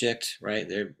subject, right?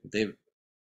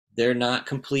 They're not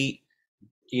complete.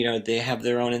 They have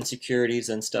their own insecurities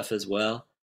and stuff as well,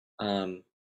 and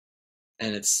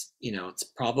it's it's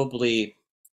probably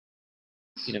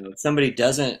if somebody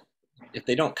doesn't, if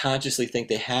they don't consciously think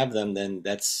they have them, then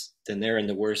they're in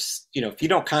the worst. If you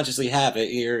don't consciously have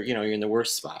it, you're in the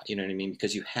worst spot. You know what I mean?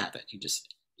 Because you have it. You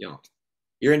just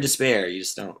you're in despair. You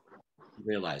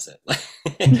realize it.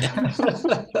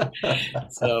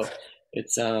 So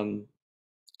it's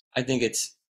I think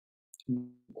it's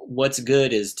what's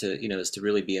good is to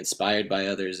really be inspired by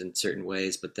others in certain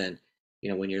ways, but then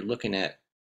when you're looking at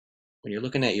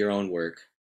your own work,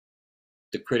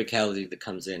 the criticality that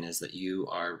comes in is that you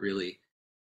are really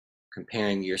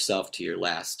comparing yourself to your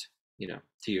last,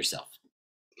 to yourself.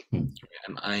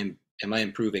 Am I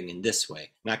improving in this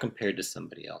way, not compared to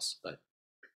somebody else, but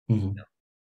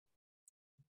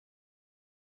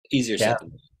easier said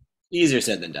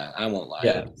than done. I won't lie.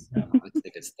 Yeah. I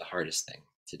think it's the hardest thing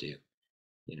to do.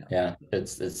 Yeah,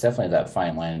 it's definitely that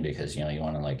fine line, because you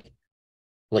want to like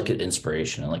look at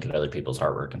inspiration and look at other people's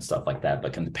artwork and stuff like that,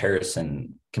 but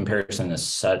comparison is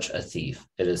such a thief.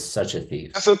 It is such a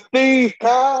thief. That's a thief,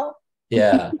 Kyle.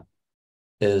 Yeah,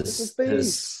 is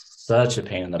such a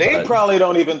pain in the butt. They probably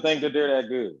don't even think that they're that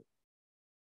good.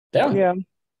 Yeah.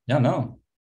 No.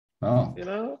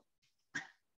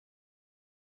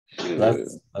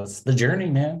 That's the journey,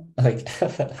 man. Like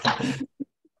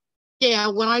yeah,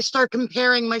 when I start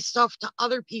comparing my stuff to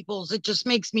other people's, it just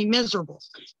makes me miserable.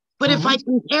 But if I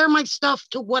compare my stuff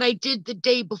to what I did the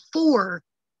day before,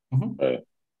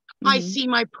 I see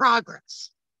my progress.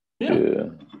 Yeah,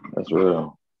 that's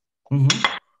real.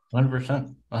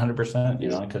 100%,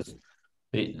 because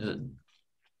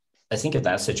I think in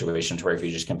that situation, to where if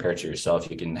you just compare it to yourself,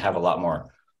 you can have a lot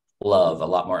more love, a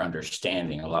lot more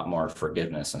understanding, a lot more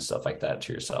forgiveness and stuff like that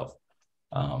to yourself.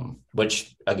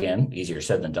 Which again, easier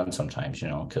said than done sometimes,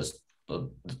 because I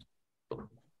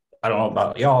don't know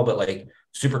about y'all, but like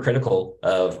super critical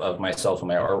of myself and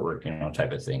my artwork,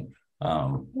 type of thing.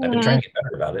 I've been trying to get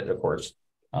better about it, of course.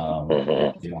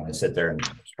 You want to sit there and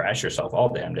trash yourself all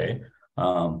damn day.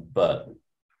 But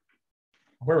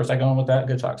where was I going with that?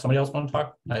 Good talk. Somebody else want to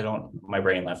talk? My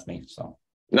brain left me. So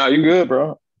no, you good,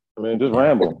 bro. I mean, just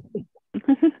ramble.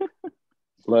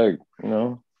 Like,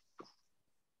 yeah.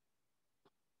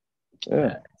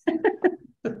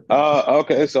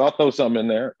 Okay, so I'll throw something in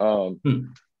there.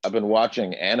 I've been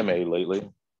watching anime lately.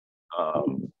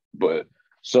 But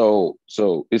so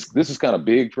this is kind of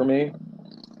big for me,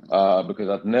 because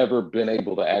I've never been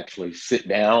able to actually sit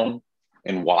down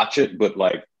and watch it, but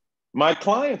like my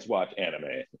clients watch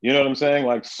anime. You know what I'm saying?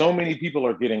 Like, so many people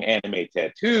are getting anime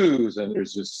tattoos, and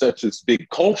there's just such this big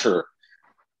culture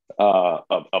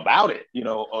about it,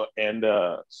 and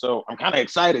so I'm kind of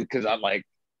excited, because I'm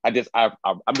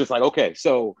just like, okay,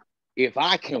 so if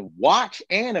I can watch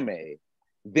anime,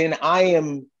 then I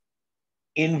am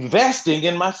investing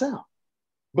in myself,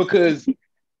 because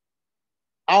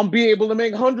I'll be able to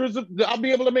make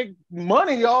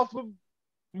money off of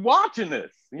watching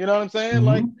this. You know what I'm saying?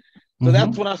 Like, so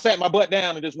that's when I sat my butt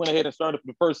down and just went ahead and started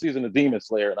the first season of Demon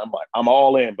Slayer, and I'm like, I'm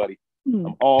all in, buddy.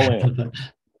 I'm all in.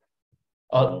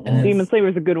 Demon Slayer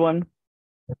is a good one.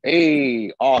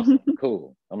 Hey, awesome,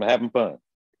 cool. I'm having fun.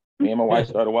 Me and my wife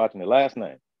started watching it last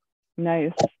night.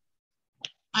 Nice.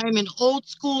 I'm an old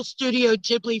school Studio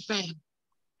Ghibli fan.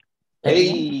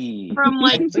 Hey, from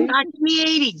like back in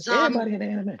the 80s. Everybody in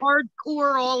anime.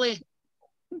 Hardcore, all in.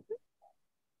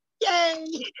 Yay!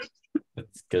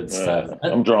 That's good stuff.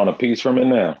 I'm drawing a piece from it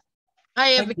now. I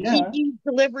have a Kiki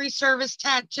delivery service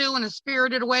tattoo and a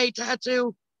Spirited Away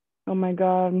tattoo. Oh my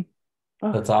God.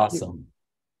 Oh, that's awesome.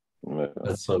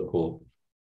 That's so cool.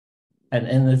 And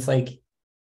it's like,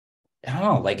 I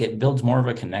don't know, like it builds more of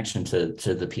a connection to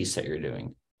the piece that you're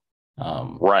doing.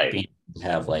 Right.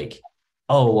 Have like,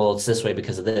 oh, well, it's this way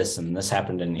because of this, and this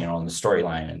happened in, in the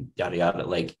storyline and yada, yada.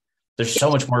 Like, there's so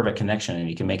much more of a connection, and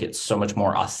you can make it so much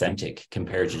more authentic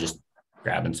compared to just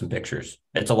grabbing some pictures.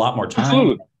 It's a lot more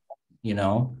time,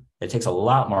 it takes a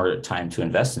lot more time to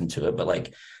invest into it, but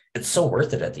like, it's so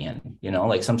worth it at the end,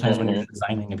 like sometimes when you're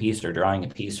designing a piece or drawing a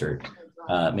piece or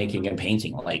making a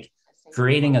painting, like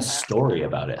creating a story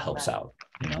about it helps out,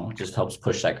 just helps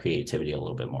push that creativity a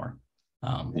little bit more.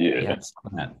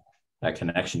 That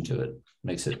connection to it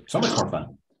makes it so much more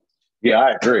fun. Yeah,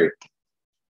 I agree.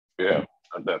 Yeah,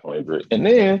 I definitely agree. And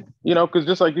then, because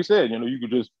just like you said, you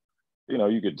could just,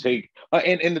 you could take,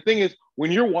 and the thing is,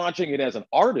 when you're watching it as an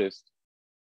artist,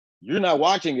 you're not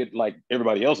watching it like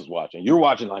everybody else is watching. You're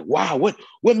watching like, wow,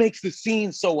 what makes this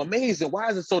scene so amazing? Why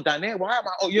is it so dynamic? Why am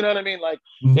I, you know what I mean? Like,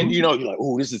 and you're like,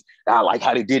 oh, I like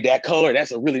how they did that color.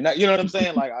 That's a really nice, you know what I'm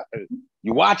saying? Like,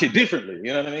 you watch it differently.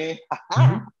 You know what I mean?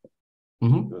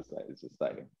 It's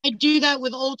exciting. I do that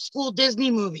with old school Disney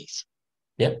movies.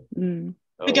 Yep.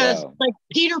 Because like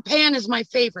Peter Pan is my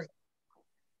favorite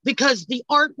because the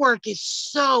artwork is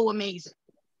so amazing.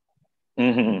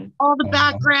 All the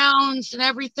backgrounds and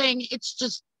everything, it's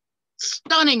just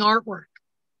stunning artwork.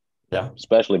 Yeah,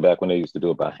 especially back when they used to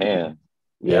do it by hand.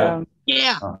 Yeah.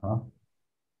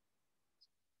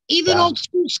 Even old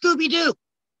school Scooby-Doo.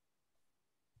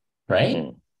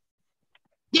 Right?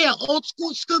 Yeah, old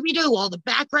school Scooby-Doo. All the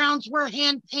backgrounds were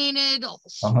hand painted, all the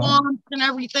swamps and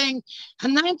everything.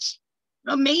 And that's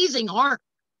amazing art.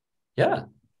 Yeah.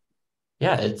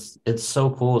 Yeah, it's so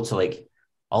cool to like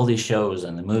all these shows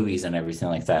and the movies and everything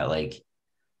like that. Like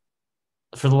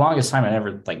for the longest time, I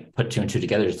never like put two and two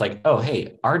together. It's like, oh,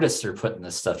 hey, artists are putting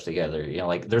this stuff together. You know,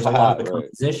 like there's a lot of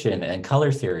composition and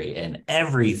color theory and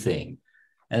everything.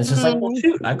 And it's just like, well,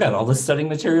 shoot, I've got all this studying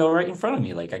material right in front of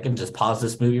me. Like I can just pause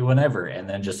this movie whenever and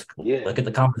then just look at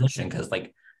the composition because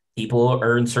like people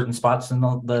are in certain spots in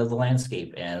the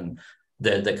landscape and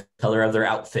the color of their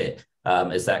outfit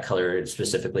is that color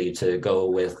specifically to go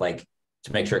with like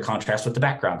to make sure it contrasts with the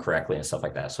background correctly and stuff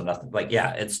like that. So nothing like,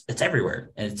 yeah, it's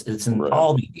everywhere. And it's in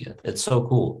all media. It's so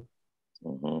cool.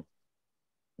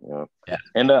 Yeah.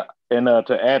 And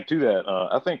to add to that,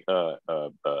 I think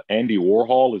Andy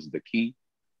Warhol is the key.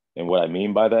 And what I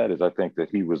mean by that is I think that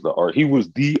he was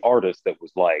the artist that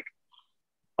was like,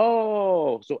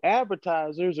 oh, so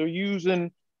advertisers are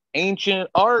using ancient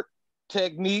art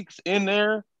techniques in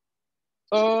their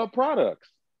products.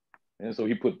 And so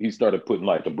he started putting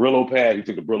like the Brillo pad. He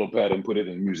took the Brillo pad and put it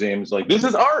in museums. Like, this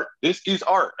is art. This is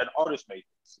art. An artist made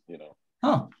this, you know.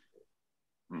 Huh.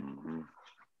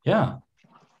 Yeah.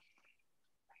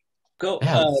 Go.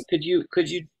 Could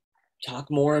you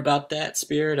talk more about that,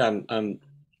 Spirit?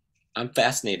 I'm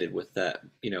fascinated with that.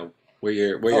 You know, where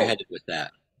you're headed with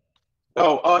that.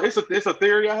 It's a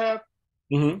theory I have.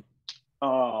 And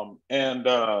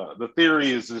the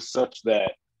theory is such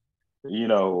that, you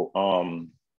know,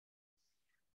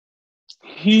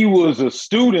 he was a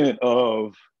student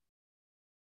of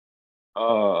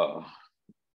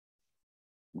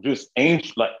just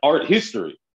ancient like art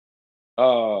history.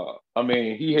 I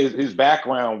mean, his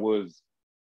background was,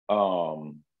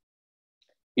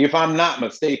 if I'm not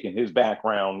mistaken, his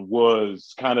background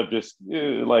was kind of just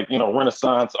like, you know,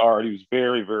 Renaissance art. He was he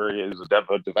was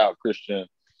a devout Christian.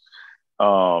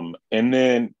 And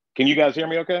then, can you guys hear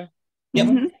me okay?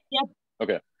 Yep. Yep.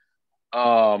 Okay.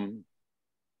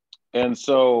 And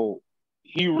so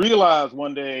he realized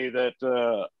one day that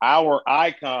our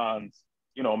icons,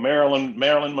 you know, Marilyn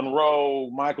Monroe,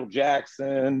 Michael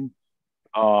Jackson,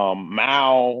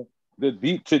 Mao,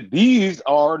 these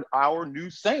are our new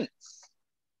saints.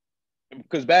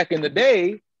 Because back in the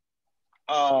day,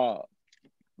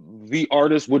 the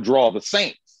artist would draw the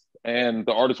saints, and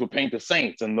the artist would paint the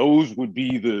saints, and those would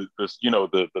be the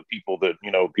people that,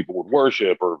 you know, people would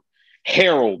worship or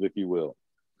herald, if you will.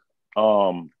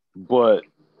 But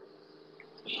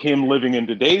him living in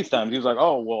today's times, he was like,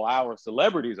 oh, well, our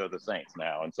celebrities are the saints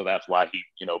now, and so that's why he,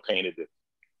 you know, painted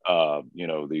you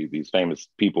know, these famous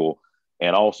people,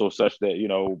 and also such that, you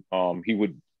know, he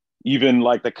would. Even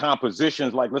like the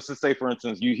compositions, like let's just say, for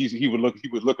instance, he would look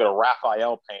at a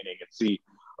Raphael painting and see,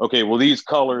 okay, well, these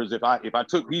colors, if I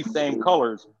took these same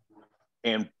colors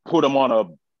and put them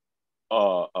on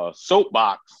a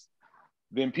soapbox,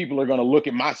 then people are going to look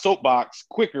at my soapbox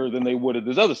quicker than they would at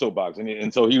this other soapbox.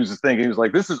 And so he was just thinking, he was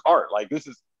like, this is art, like this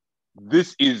is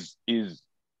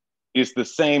the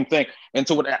same thing. And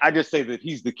so I just say that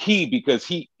he's the key because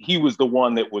he was the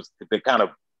one that kind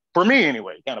of, for me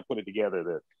anyway, kind of put it together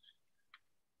that.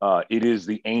 It is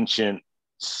the ancient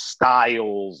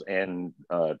styles and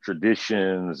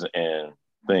traditions and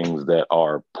things that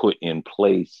are put in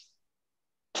place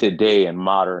today in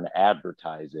modern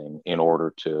advertising in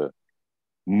order to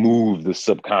move the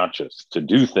subconscious to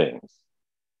do things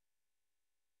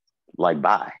like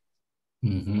buy.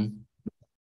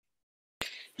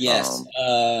 Yes.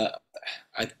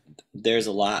 There's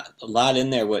a lot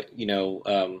in there, with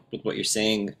what you're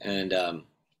saying. And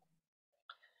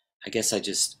I guess I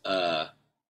just I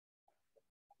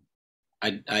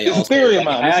also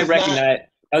I recognize.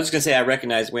 I was just gonna say I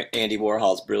recognize Andy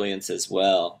Warhol's brilliance as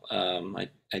well. I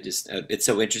just it's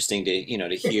so interesting to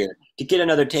hear, to get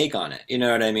another take on it. You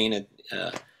know what I mean?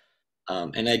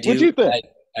 And I do. What do you think?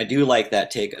 I do like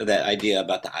that idea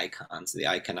about the icons, the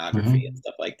iconography and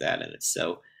stuff like that. And it's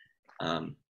so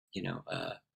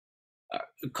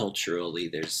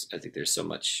culturally, I think there's so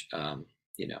much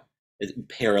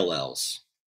parallels.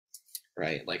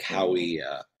 Right, like how we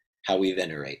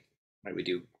venerate, right? We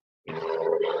do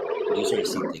sort of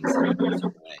see things in a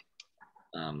different way.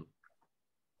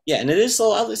 Yeah, and it's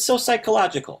so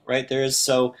psychological, right? There is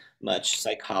so much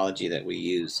psychology that we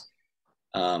use,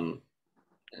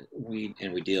 we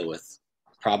deal with.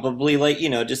 Probably, like,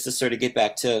 just to sort of get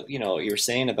back to what you were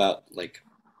saying about like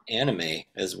anime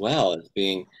as well as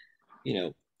being,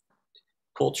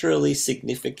 culturally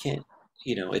significant.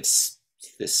 It's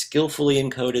this skillfully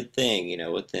encoded thing,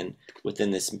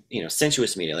 within this,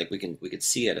 sensuous media. Like we could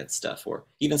see it and stuff, or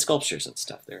even sculptures and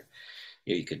stuff. There,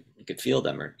 you could feel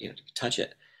them, or touch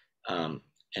it.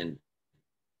 And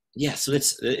yeah, so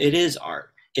it is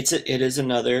art. It's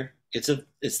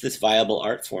this viable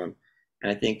art form,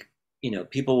 and I think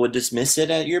people would dismiss it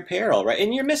at your peril, right?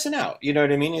 And you're missing out. You know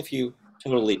what I mean? If you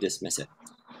totally dismiss it,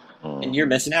 and you're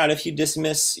missing out if you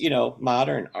dismiss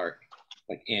modern art,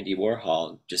 like Andy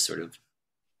Warhol. Just sort of,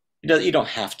 you don't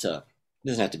have to. It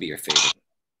doesn't have to be your favorite.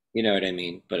 You know what I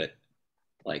mean? But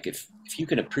like if you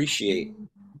can appreciate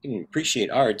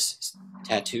arts,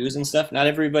 tattoos and stuff. Not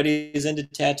everybody's into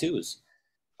tattoos.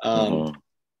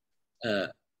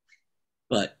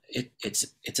 But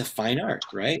it's a fine art,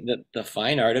 right? The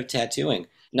fine art of tattooing.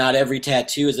 Not every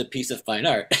tattoo is a piece of fine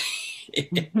art,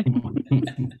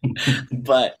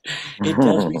 but it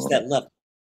does reach that level.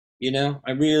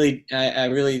 I really,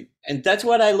 and that's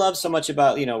what I love so much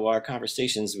about our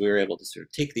conversations. We were able to sort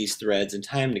of take these threads and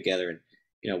tie them together,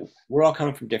 and we're all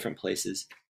coming from different places.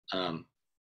 I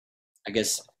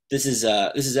guess this is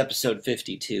episode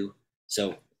 52,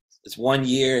 so it's 1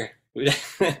 year. We've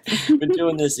been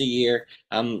doing this a year.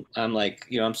 I'm like,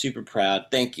 I'm super proud.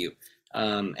 Thank you.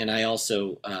 And I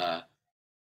also, I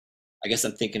guess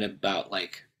I'm thinking about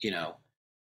like,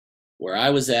 where I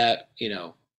was at,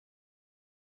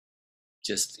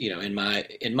 just, in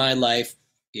my life,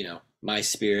 my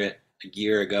spirit a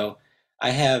year ago.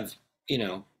 I have,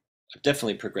 I've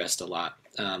definitely progressed a lot.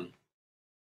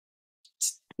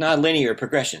 It's not a linear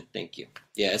progression. Thank you.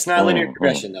 Yeah, it's not a linear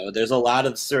progression though. There's a lot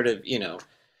of sort of,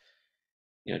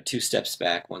 2 steps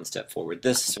back, 1 step forward,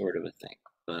 this sort of a thing.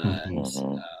 But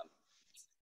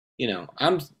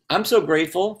I'm so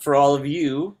grateful for all of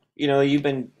you. You've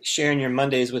been sharing your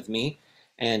Mondays with me,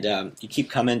 and you keep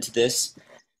coming to this.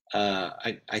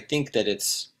 I think that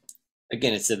it's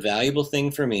a valuable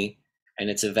thing for me, and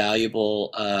it's a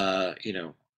valuable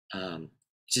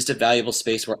just a valuable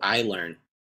space where I learn.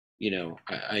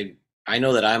 I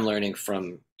know that I'm learning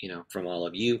from all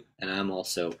of you, and I'm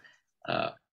also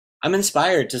I'm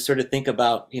inspired to sort of think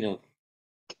about,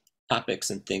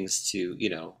 topics and things to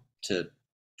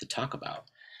talk about.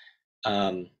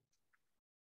 I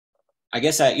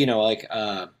guess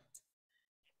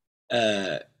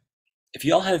if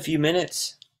y'all have a few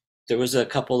minutes, there was a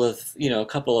couple of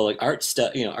like art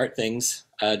stuff, art things,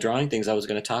 drawing things I was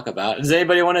going to talk about. Does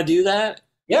anybody want to do that?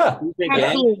 Yeah.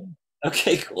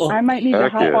 Okay, cool. I might need to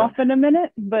hop off in a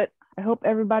minute, but I hope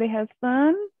everybody has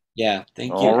fun. Yeah,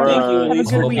 thank you. All Thank you, right.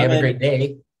 Elise. Hope you have a great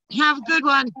day. Have a good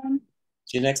one.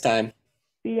 See you next time.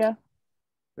 See ya.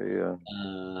 See ya.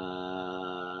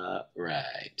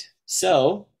 Right.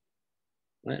 So,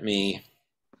 I'm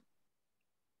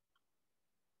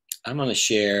going to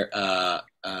share.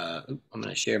 I'm going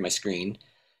to share my screen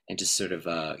and just sort of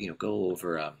go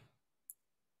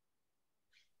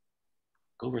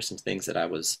over some things that I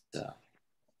was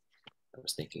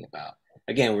thinking about.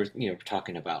 Again, we're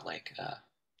talking about like.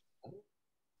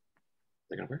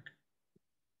 They're gonna work.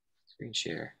 Screen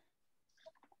share.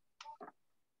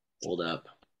 Hold up.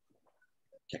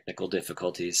 Technical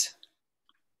difficulties.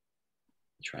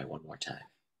 Try one more time.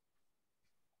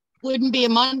 Wouldn't be a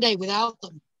Monday without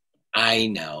them. I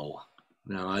know.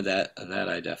 No, that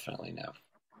I definitely know.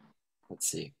 Let's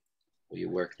see. Will you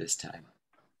work this time?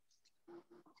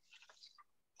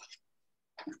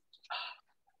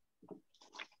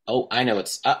 Oh, I know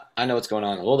what's going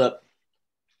on. Hold up.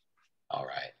 All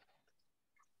right.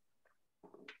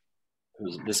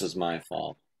 This was my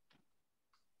fault.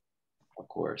 Of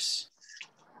course.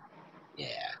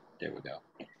 Yeah, there we go.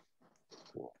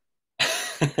 Cool.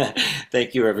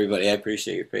 Thank you, everybody. I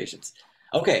appreciate your patience.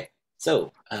 Okay,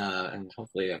 so, and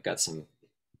hopefully I've got some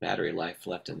battery life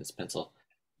left in this pencil.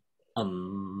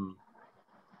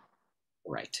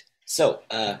 Right. So,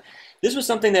 this was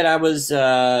something that I was,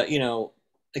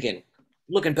 again,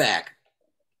 looking back,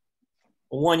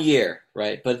 1 year,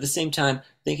 right? But at the same time,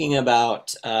 thinking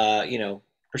about,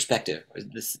 perspective,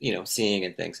 this, seeing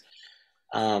and things.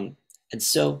 And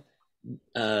so,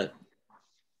 2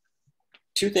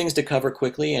 things to cover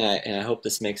quickly, and I hope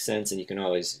this makes sense. And you can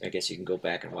always, I guess, you can go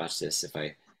back and watch this if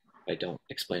I don't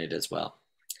explain it as well.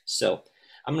 So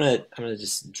I'm gonna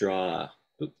just draw.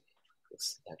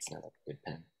 Oops, that's not a good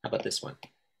pen. How about this one?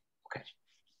 Okay.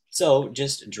 So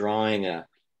just drawing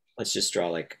let's just draw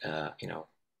like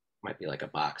might be like a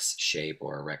box shape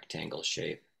or a rectangle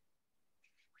shape.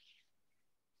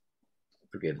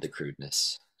 Forgive the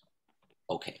crudeness.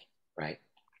 Okay, right.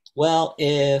 Well,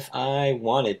 if I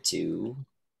wanted to,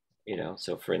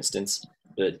 so for instance,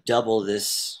 double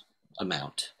this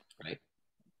amount, right?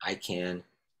 I can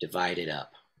divide it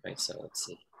up, right? So let's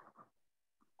see.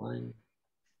 1,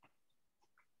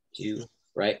 2,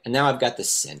 right? And now I've got the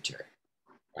center,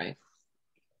 right?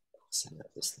 Center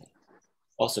of this thing.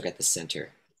 Also got the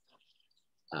center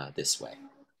this way.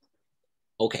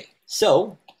 Okay,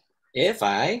 so if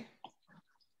I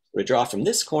were to draw from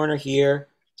this corner here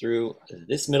through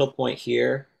this middle point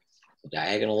here, a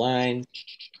diagonal line,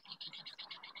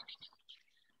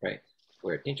 right,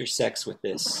 where it intersects with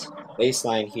this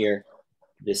baseline here,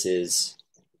 this is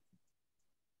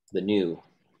the new,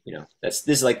 this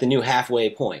is like the new halfway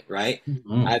point, right?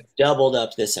 Mm-hmm. I've doubled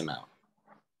up this amount,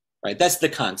 right? That's the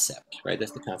concept, right?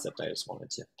 That's the concept I just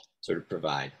wanted to sort of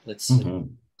provide. Let's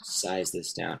size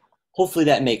this down. Hopefully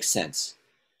that makes sense,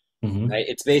 right?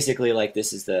 It's basically like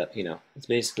this is the,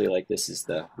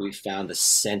 we found the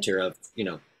center of,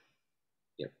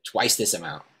 twice this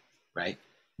amount, right?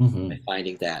 By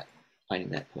finding that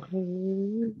point.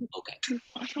 Okay.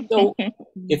 So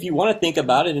if you want to think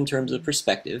about it in terms of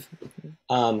perspective,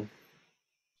 let's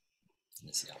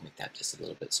see, I'll make that just a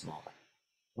little bit smaller. I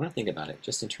want to think about it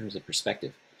just in terms of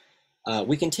perspective.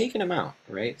 We can take an amount,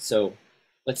 right? So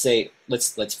let's say,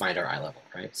 let's find our eye level,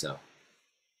 right? So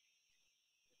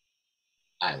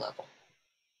eye level.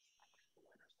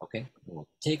 Okay, we'll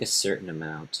take a certain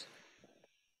amount,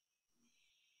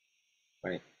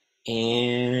 right?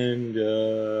 And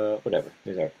whatever,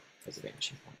 there's a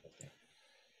vanishing point right there.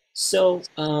 So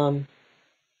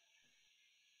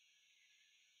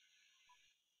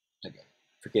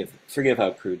again, forgive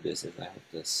how crude this is. I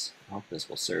hope this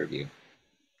will serve you.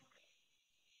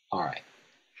 All right.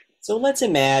 So let's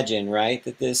imagine, right,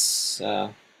 that this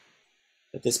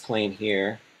plane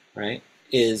here, right,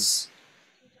 is,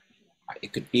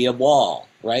 it could be a wall,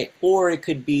 right, or it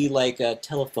could be like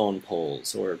telephone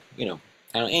poles, or I don't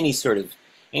know, any sort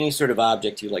of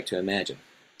object you like to imagine.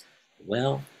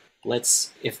 Well,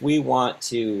 if we want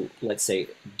to, let's say,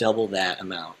 double that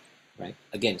amount, right?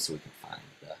 Again, so we can find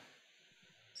the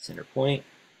center point.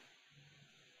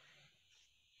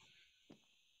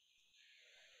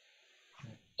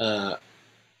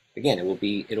 Again, it'll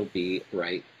be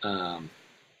right.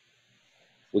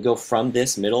 We go from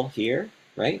this middle here,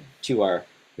 right, to our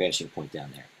vanishing point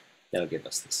down there. That'll give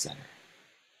us the center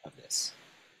of this.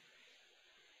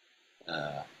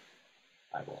 Let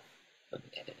me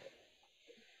edit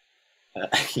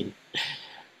it.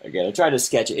 Again, I'll try to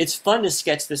sketch it. It's fun to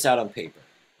sketch this out on paper,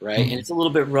 right? And it's a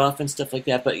little bit rough and stuff like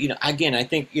that. But again, I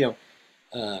think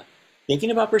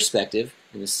thinking about perspective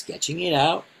and just sketching it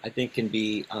out, I think can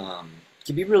be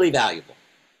really valuable.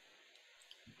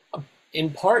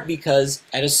 In part because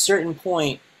at a certain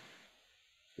point,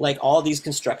 like all these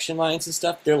construction lines and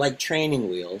stuff, they're like training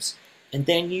wheels, and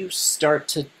then you start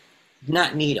to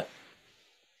not need them.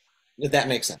 If that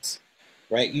makes sense,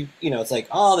 right? It's like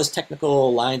all this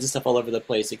technical lines and stuff all over the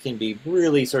place. It can be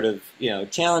really sort of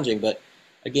challenging, but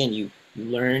again, you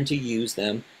learn to use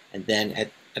them, and then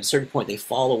at a certain point they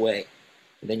fall away,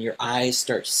 and then your eyes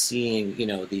start seeing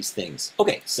these things.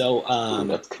 Okay, so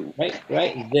that's cool.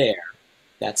 right there,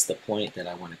 that's the point that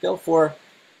I want to go for.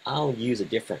 I'll use a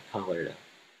different color to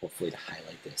hopefully to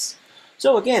highlight this.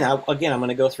 So again, I'm going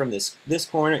to go from this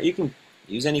corner. You can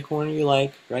use any corner you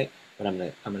like, right? But I'm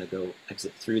gonna go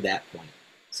exit through that point.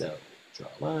 So draw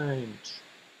a line.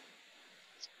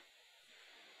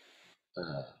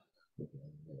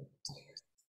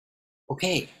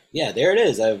 Okay, yeah, there it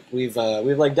is. We've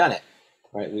like done it,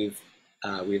 right?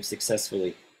 We've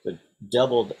successfully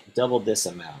doubled this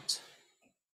amount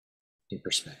in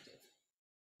perspective,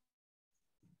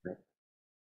 right?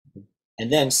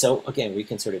 And then so again, we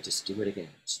can sort of just do it again.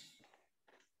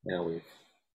 Now we've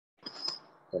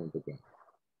done it again.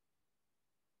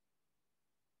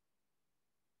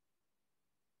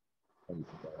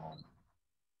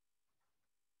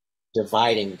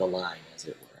 Dividing the line, as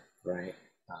it were, right,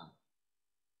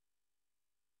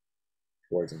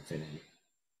 towards infinity,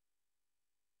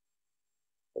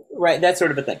 right? That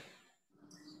sort of a thing.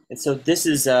 And so this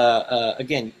is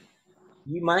again,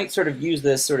 you might sort of use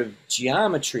this sort of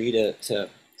geometry to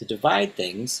divide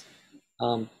things.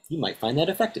 You might find that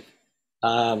effective.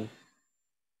 You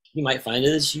might find it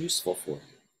as useful for you.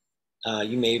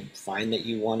 You may find that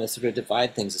you want to sort of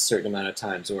divide things a certain amount of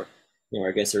times, or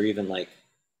I guess, or even like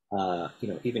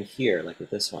even here, like with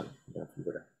this one, if you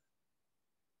were to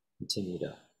continue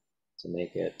to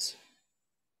make it,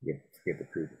 forgive the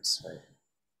crudeness, right?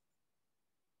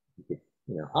 You could,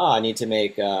 I need to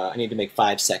make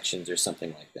 5 sections or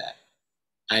something like that.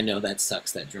 I know that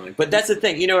sucks, that drawing, but that's the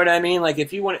thing. You know what I mean? Like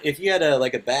if you had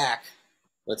a back,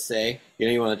 let's say,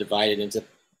 you want to divide it into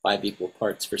 5 equal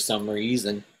parts for some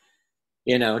reason,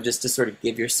 just to sort of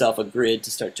give yourself a grid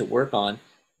to start to work on.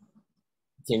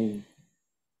 You can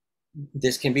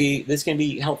this can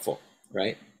be helpful,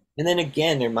 right? And then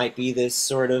again, there might be this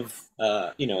sort of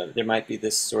there might be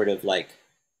this sort of like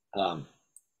um,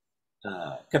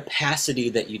 capacity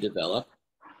that you develop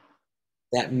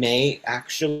that may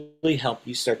actually help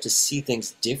you start to see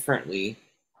things differently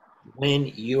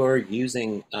when you're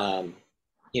using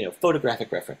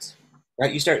photographic reference,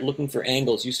 right? You start looking for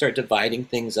angles, you start dividing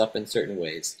things up in certain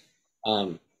ways.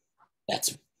 um,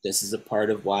 that's this is a part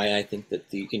of why I think that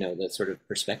the sort of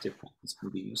perspective practice can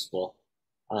be useful.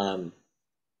 um,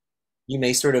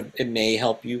 it may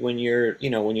help you when you're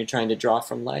trying to draw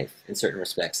from life in certain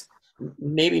respects.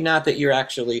 Maybe not that you're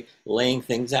actually laying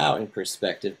things out in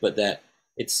perspective, but that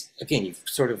it's, again, you've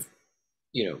sort of,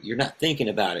 you're not thinking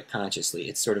about it consciously.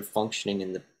 It's sort of functioning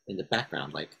in the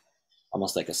background, like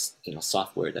almost like a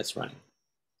software that's running.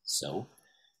 So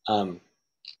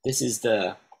this is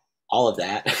all of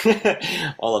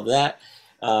that all of that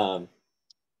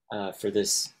for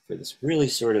this really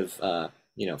sort of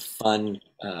fun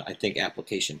I think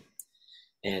application.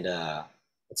 And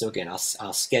so again,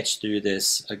 I'll sketch through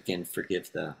this again.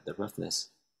 Forgive the roughness,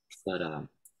 but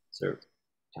so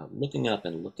looking up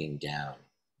and looking down.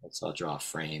 So I'll draw a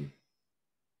frame.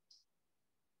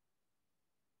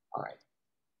 All right,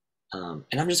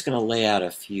 and I'm just going to lay out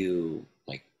a few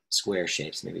like square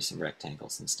shapes, maybe some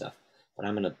rectangles and stuff. But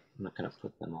I'm not going to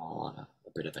put them all on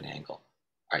a bit of an angle.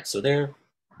 All right, so they're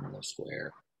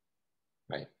square,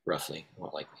 right? Roughly, more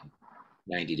like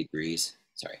 90 degrees.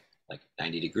 Sorry, like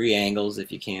 90-degree angles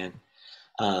if you can.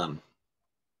 Again,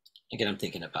 I'm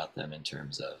thinking about them in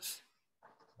terms of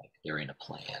like they're in a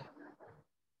plan.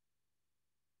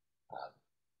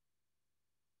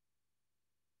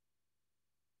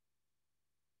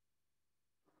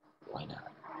 Why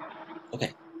not?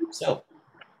 Okay, so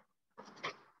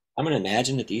I'm going to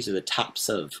imagine that these are the tops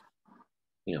of,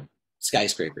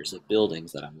 skyscrapers, of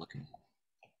buildings that I'm looking at.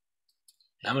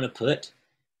 And I'm going to put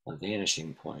a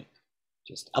vanishing point,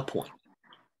 just a point.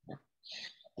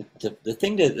 The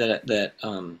thing that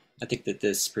I think that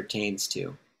this pertains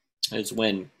to is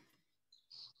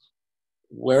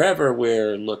wherever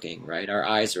we're looking, right, our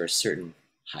eyes are a certain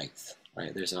height,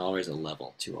 right? There's always a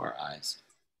level to our eyes.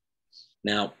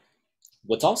 Now,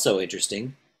 what's also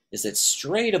interesting is that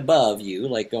straight above you,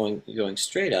 like going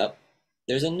straight up,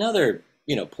 there's another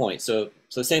point. So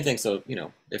same thing. So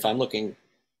if I'm looking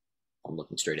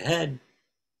straight ahead,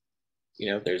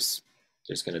 there's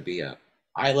going to be a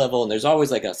eye level, and there's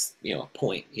always like a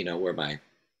point where my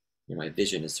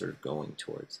vision is sort of going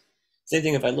towards. Same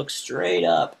thing if I look straight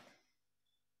up,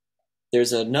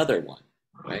 there's another one,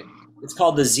 right? It's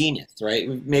called the zenith, right?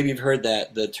 Maybe you've heard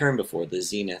the term before, the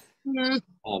zenith.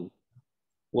 Mm-hmm.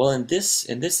 Well, in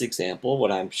this example, what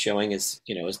I'm showing is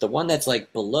the one that's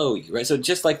like below you, right? So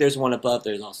just like there's one above,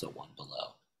 there's also one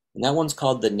below, and that one's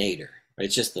called the nadir, right?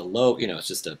 It's just the low, it's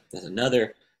just there's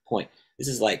another point. This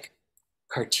is like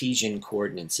Cartesian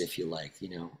coordinates, if you like,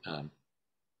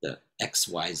 the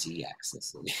XYZ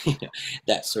axis,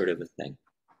 that sort of a thing.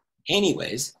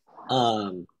 Anyways,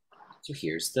 so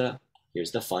here's the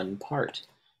fun part,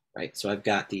 right? So I've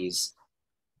got these.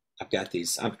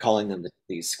 I'm calling them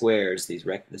these squares,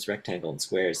 this rectangle and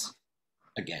squares.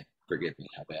 Again, forgive me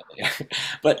how bad they are,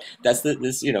 but that's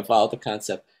follow the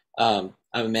concept. I'm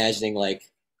imagining like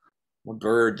a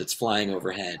bird that's flying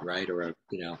overhead, right? Or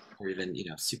or even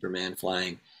Superman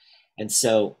flying. And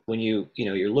so when you're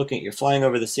flying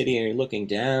over the city and you're looking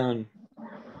down,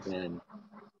 then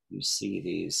you see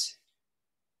these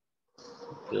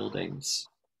buildings.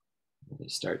 They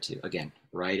start to, again,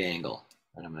 right angle,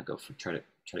 and I'm going to go for try to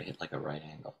hit like a right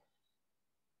angle.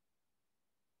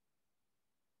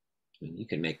 I mean, you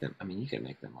can make them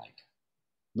like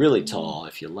really tall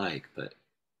if you like, but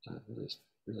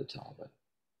really tall. But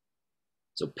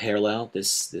so parallel,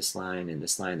 this line and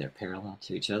this line, they're parallel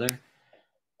to each other.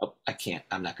 Oh,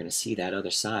 I'm not going to see that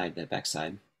other side, that back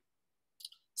side.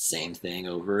 Same thing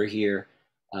over here.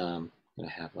 I'm going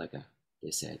to have like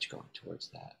this edge going towards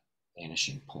that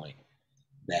vanishing point,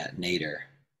 that nadir.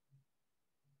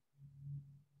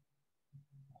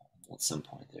 At some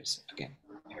point, there's, again,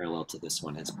 parallel to this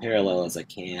one, as parallel as I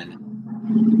can.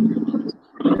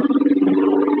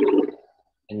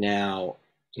 And now,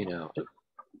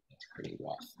 it's pretty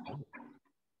rough.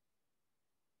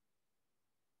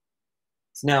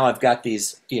 So now I've got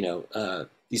these,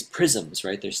 these prisms,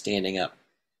 right? They're standing up.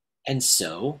 And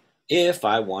so if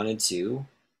I wanted to,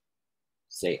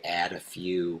 say, add a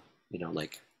few,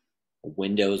 like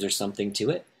windows or something to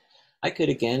it, I could,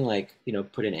 again, like,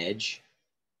 put an edge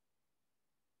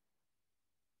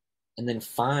and then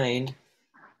find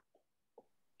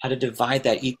how to divide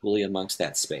that equally amongst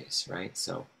that space, right?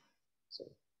 So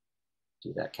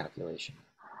do that calculation.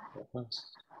 Across.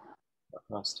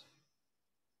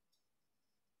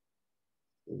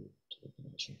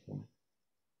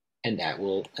 And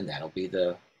that'll be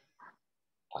the,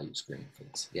 I'll use green for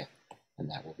this, yeah. And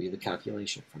that will be the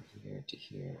calculation from here to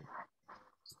here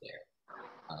to there.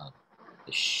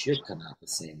 It should come out the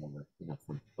same over,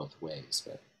 from both ways,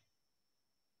 but.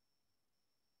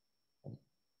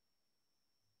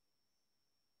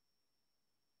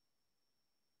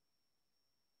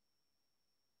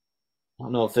 I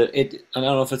don't know if I don't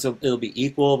know if it'll be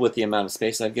equal with the amount of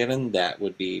space I've given. That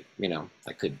would be,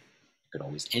 I could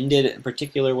always end it a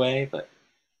particular way, but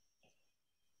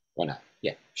why not?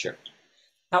 Yeah, sure.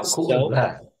 How cool is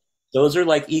that? Those are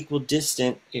like equal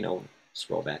distant,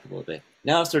 scroll back a little bit.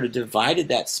 Now I've sort of divided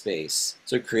that space.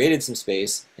 So it created some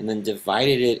space and then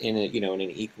divided it in in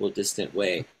an equal distant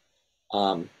way.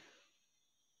 And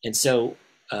so,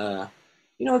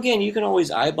 again, you can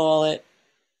always eyeball it,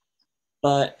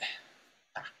 but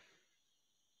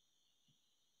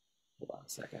hold on a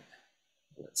second.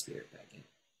 Let Spirit back in.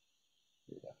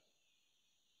 Here we go.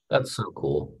 That's so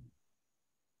cool.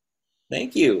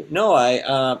 Thank you. No,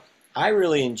 I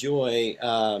really enjoy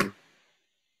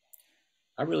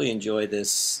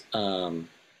this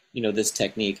this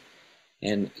technique,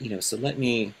 and so give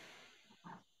me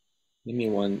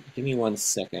one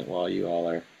second while you all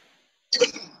are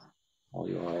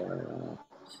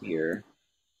here,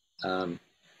 and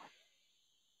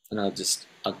I'm gonna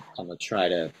try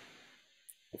to,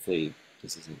 hopefully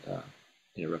this isn't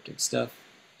interrupting stuff.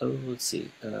 Oh, let's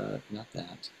see, not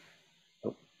that.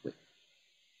 Oh, wait.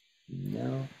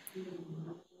 No.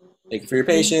 Thank you for your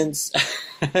patience.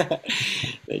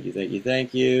 Thank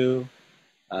you.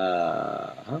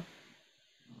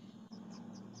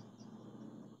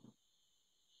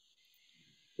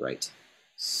 Right.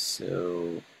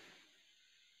 So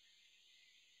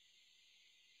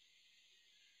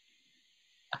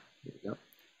here we go.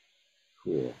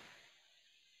 Cool.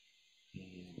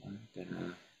 And I'm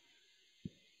gonna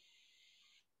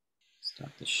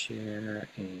stop the share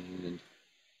and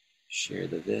share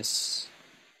this.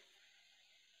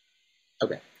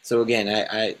 Okay, so again,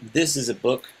 this is a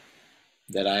book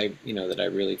that I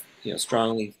really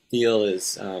strongly feel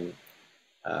is it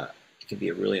can be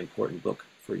a really important book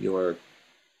for your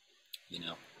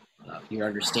your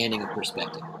understanding of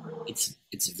perspective.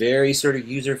 It's very sort of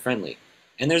user friendly,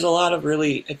 and there's a lot of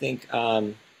really, I think,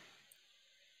 the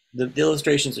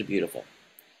illustrations are beautiful,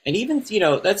 and even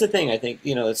that's the thing, I think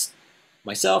it's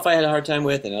myself I had a hard time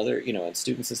with, and other and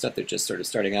students and stuff, they're just sort of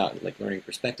starting out and like learning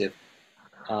perspective.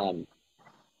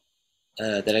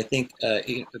 That I think,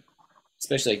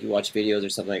 especially like you watch videos or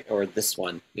something, or this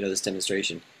one, this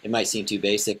demonstration, it might seem too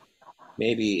basic.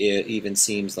 Maybe it even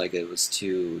seems like it was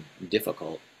too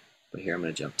difficult. But here I'm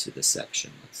going to jump to this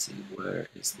section. Let's see, where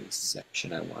is this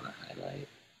section I want to highlight?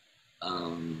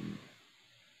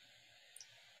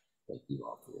 Thank you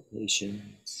all for your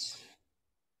patience.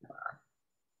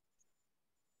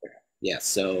 Yeah,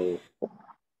 so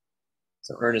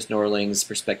Ernest Norling's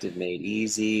Perspective Made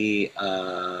Easy.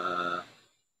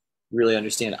 Really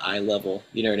understand eye level.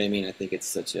 You know what I mean? I think it's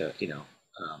such a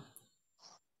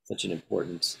such an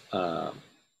important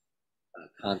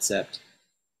concept.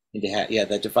 And to have,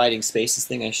 that dividing spaces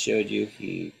thing I showed you,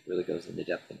 he really goes into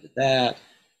depth into that.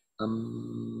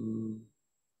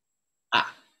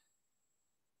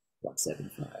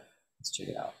 175. Let's check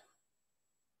it out.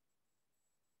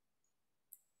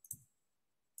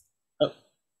 Oh,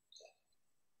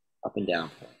 up and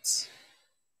down points.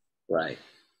 Right.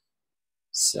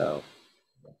 So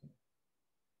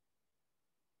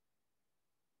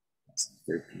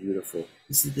they're beautiful.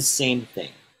 This is the same thing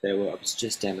that I was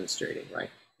just demonstrating, right?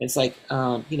 It's like,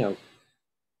 what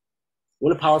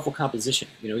a powerful composition.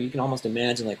 You can almost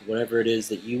imagine like whatever it is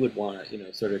that you would want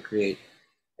to, sort of create.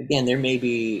 Again, there may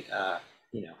be,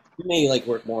 you may like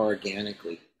work more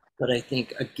organically, but I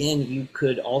think, again, you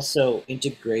could also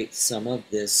integrate some of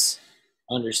this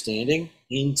understanding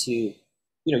into,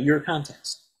 your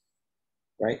context,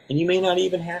 right? And you may not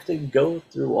even have to go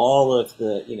through all of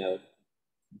the,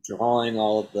 drawing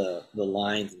all of the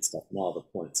lines and stuff and all the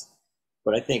points.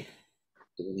 But I think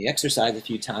doing the exercise a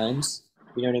few times,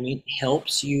 you know what I mean,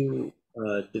 helps you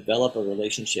develop a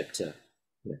relationship to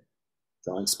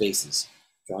drawing spaces,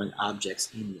 drawing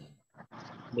objects in them,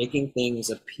 making things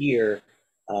appear,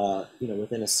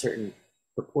 within a certain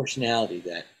proportionality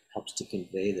that helps to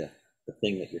convey the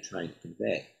thing that you're trying to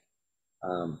convey.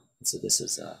 So this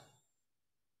is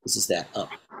that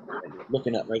up. Right? You're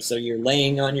looking up, right? So you're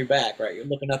laying on your back, right? You're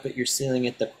looking up at your ceiling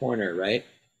at the corner, right?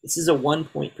 This is a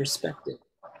one-point perspective.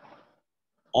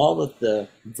 All of the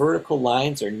vertical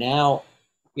lines are now,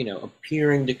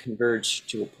 appearing to converge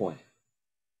to a point.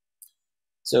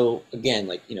 So again,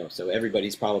 like, so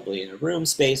everybody's probably in a room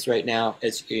space right now.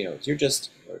 As you're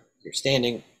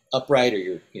standing upright,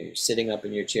 or you're sitting up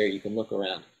in your chair, you can look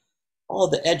around. All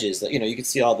the edges, you can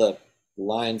see all the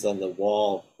lines on the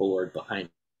wall board behind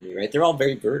me, right? They're all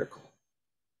very vertical,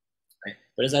 right?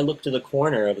 But as I look to the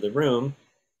corner of the room,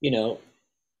 I'm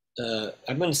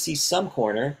going to see some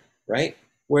corner, right,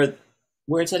 where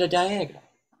it's at a diagonal,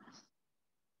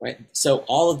 right? So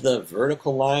all of the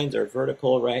vertical lines are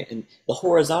vertical, right? And the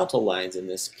horizontal lines in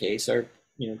this case are,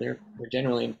 they're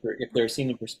generally, if they're seen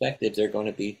in perspective, they're going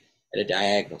to be at a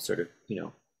diagonal, sort of,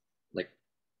 like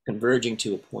converging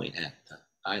to a point at the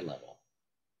eye level.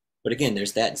 But again,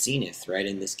 there's that zenith, right,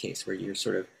 in this case, where you're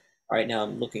sort of, all right, now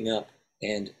I'm looking up,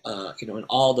 and and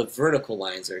all the vertical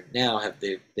lines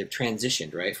they've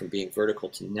transitioned, right, from being vertical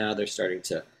to now they're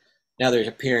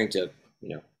appearing to,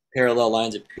 parallel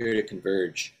lines appear to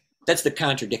converge. That's the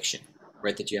contradiction,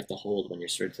 right, that you have to hold when you're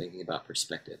sort of thinking about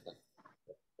perspective. Like,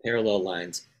 parallel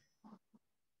lines,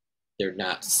 they're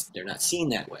not seen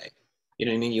that way. You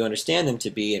know what I mean? You understand them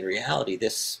to be, in reality,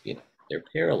 they're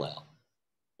parallel.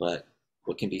 But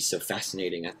what can be so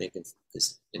fascinating, I think, is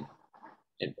this, and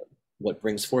what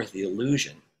brings forth the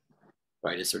illusion,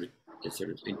 right, is sort of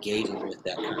engaging with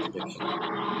that contradiction.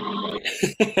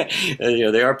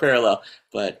 Right? They are parallel,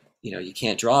 but you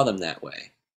can't draw them that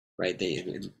way, right?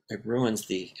 It ruins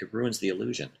the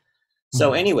illusion.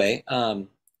 So anyway,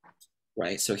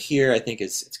 right. So here I think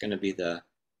it's going to be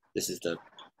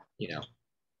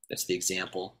that's the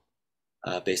example,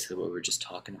 basically what we were just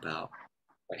talking about,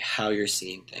 like how you're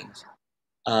seeing things.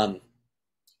 And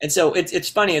so it's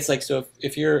funny. It's like, so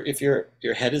if your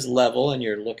head is level and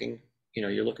you're looking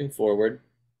forward,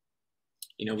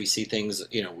 we see things,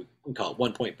 we call it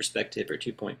 1-point perspective or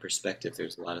 2-point perspective.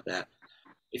 There's a lot of that.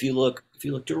 If you look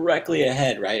directly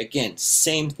ahead, right, again,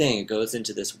 same thing. It goes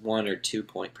into this 1 or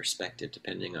 2-point perspective,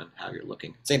 depending on how you're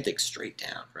looking. Same thing straight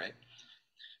down, right?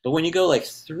 But when you go like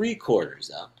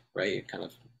 3/4 up, right, you're kind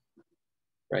of,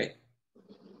 right,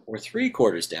 or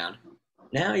 3/4 down,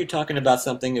 now you're talking about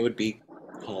something that would be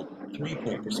called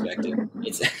 3-point perspective.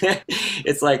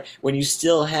 It's like when you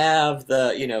still have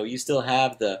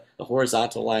the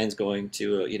horizontal lines going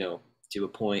to a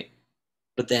point,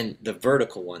 but then the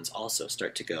vertical ones also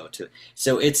start to go to.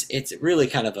 So it's really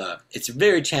kind of it's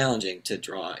very challenging to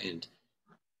draw in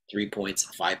 3 points,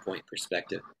 5-point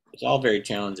perspective. It's all very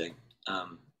challenging.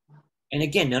 And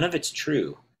again, none of it's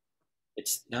true.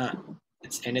 It's not.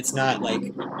 It's not like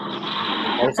the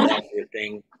most accurate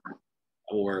thing,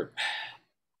 or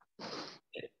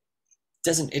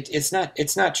it's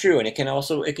not true, and it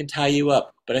can tie you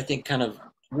up. But I think kind of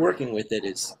working with it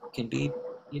can be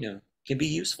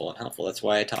useful and helpful. That's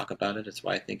why I talk about it. That's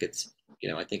why I think it's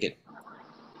I think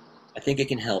it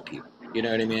can help you. You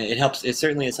know what I mean? It helps. It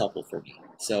certainly is helpful for me.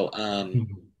 So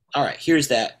all right, here's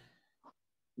that.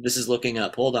 This is looking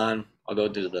up. Hold on. I'll go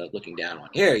do the looking down one.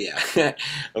 Here, yeah.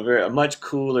 a much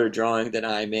cooler drawing than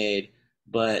I made,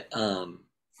 but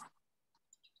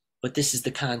this is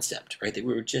the concept, right, that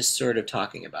we were just sort of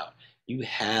talking about. You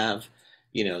have,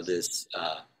 this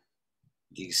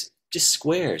these just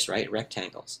squares, right,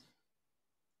 rectangles,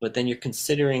 but then you're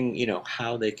considering,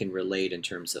 how they can relate in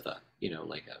terms of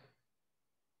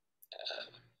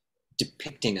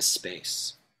depicting a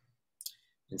space.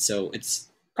 And so it's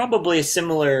probably a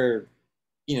similar,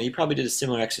 you probably did a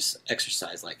similar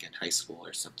exercise like in high school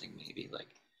or something, maybe,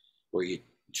 like where you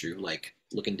drew like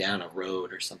looking down a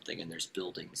road or something and there's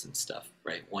buildings and stuff,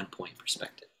 right? 1-point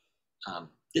perspective.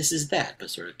 This is that, but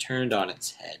sort of turned on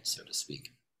its head, so to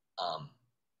speak.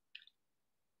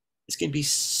 This can be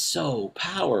so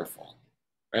powerful,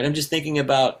 right? I'm just thinking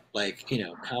about like,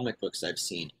 comic books I've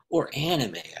seen or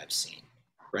anime I've seen,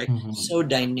 right? So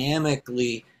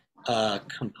dynamically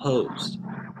composed,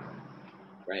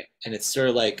 right? And it's sort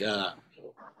of like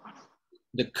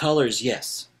the colors,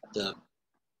 yes, the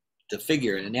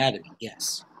figure and anatomy,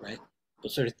 yes, right?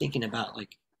 But sort of thinking about the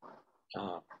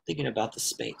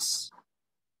space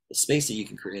that you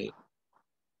can create,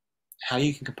 how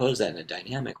you can compose that in a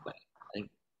dynamic way. I think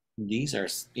these are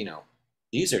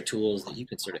tools that you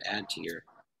can sort of add to your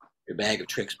bag of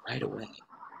tricks right away.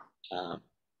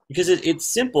 Because it's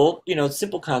simple, it's a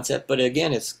simple concept, but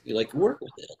again, it's like work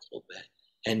with it a little bit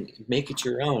and make it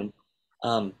your own.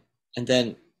 And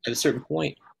then at a certain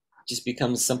point, it just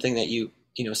becomes something that you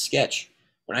sketch.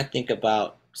 When I think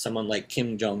about someone like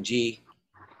Kim Jong-gi,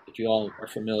 if you all are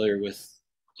familiar with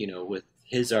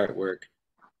his artwork,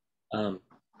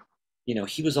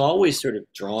 he was always sort of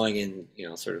drawing in,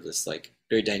 sort of this like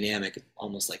very dynamic,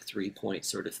 almost like 3-point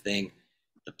sort of thing.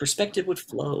 The perspective would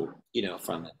flow,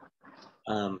 from it.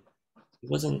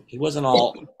 He wasn't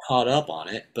all caught up on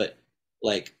it, but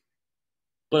like,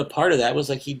 but a part of that was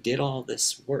like he did all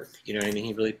this work. You know what I mean?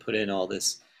 He really put in all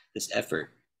this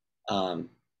effort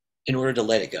in order to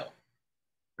let it go,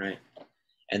 right?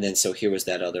 And then so here was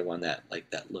that other one, that like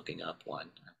that looking up one.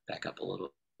 Back up a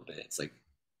little bit. It's like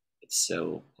it's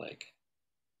so like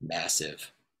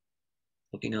massive.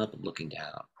 Looking up and looking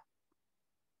down.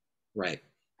 Right.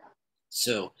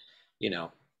 So, you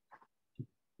know,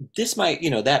 this might,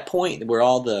 that point where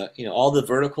all the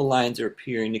vertical lines are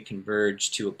appearing to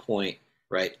converge to a point,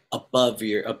 right, above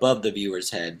the viewer's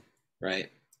head, right?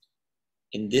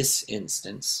 In this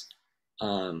instance,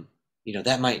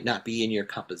 that might not be in your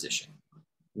composition.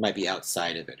 It might be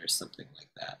outside of it or something like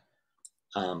that.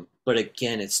 But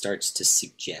again, it starts to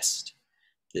suggest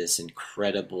this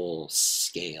incredible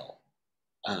scale.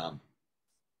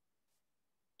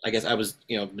 I guess I was,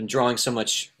 been drawing so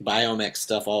much Biomex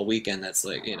stuff all weekend. That's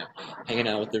like, hanging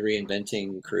out with the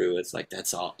Reinventing crew. It's like,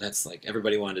 that's like,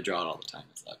 everybody wanted to draw it all the time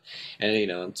and stuff.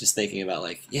 And, I'm just thinking about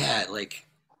like, yeah, like,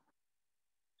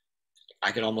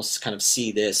 I could almost kind of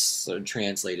see this sort of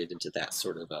translated into that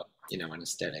sort of, an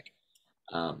aesthetic.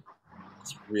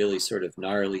 It's really sort of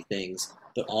gnarly things,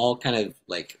 but all kind of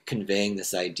like conveying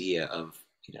this idea of,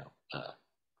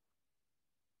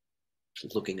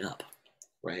 looking up,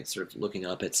 right? Sort of looking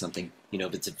up at something,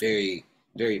 that's a very,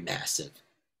 very massive.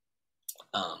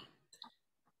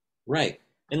 Right.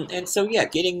 And so, yeah,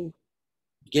 getting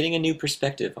a new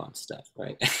perspective on stuff,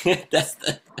 right? that's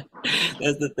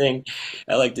the thing.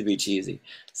 I like to be cheesy.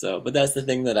 So, but that's the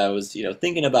thing that I was,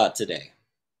 thinking about today.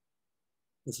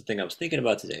 That's the thing I was thinking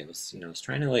about today was, I was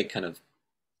trying to like kind of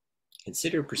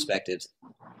consider perspectives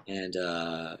and,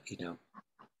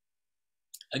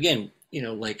 again,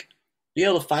 like be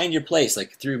able to find your place,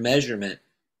 like through measurement,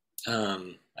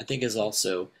 I think is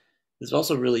also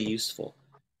really useful.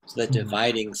 So that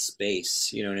dividing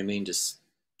space, you know what I mean? Just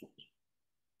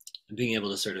being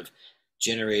able to sort of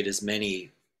generate as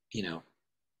many,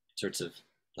 sorts of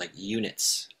like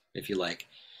units, if you like,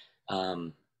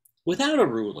 without a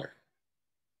ruler.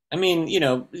 I mean,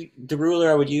 the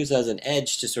ruler I would use as an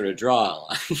edge to sort of draw,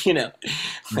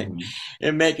 like,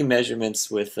 and making measurements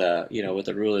with, with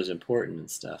the ruler is important and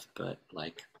stuff. But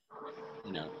like,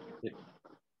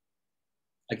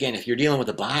 again, if you're dealing with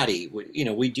a body,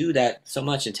 we do that so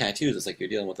much in tattoos. It's like you're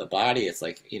dealing with a body. It's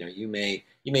like, you may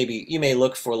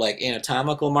look for like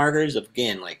anatomical markers,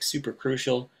 again, like super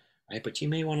crucial, right? But you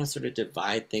may want to sort of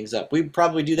divide things up. We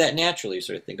probably do that naturally.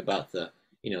 Sort of think about the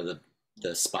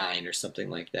spine or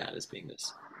something like that as being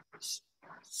this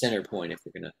center point if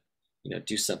we're gonna,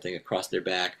 do something across their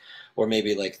back, or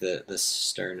maybe like the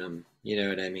sternum. You know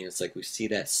what I mean? It's like we see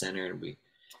that center and we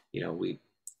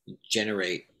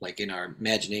generate like in our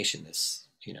imagination this,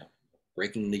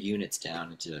 breaking the units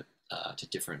down into to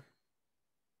different,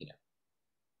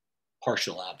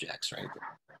 partial objects, right?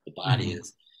 The body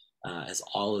is as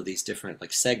all of these different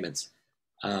like segments.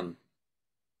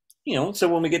 So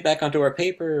when we get back onto our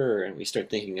paper and we start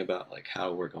thinking about like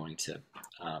how we're going to,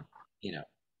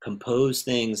 compose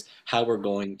things, how we're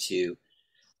going to,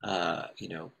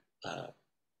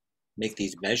 make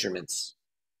these measurements,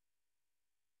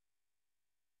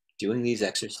 doing these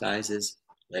exercises,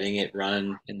 letting it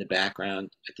run in the background,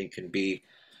 I think can be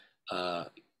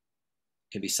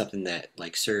something that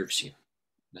like serves you.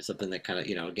 That's something that kind of,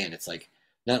 again, it's like,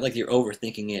 not like you're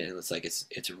overthinking it and it's like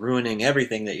it's ruining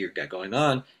everything that you've got going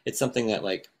on. It's something that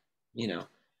like,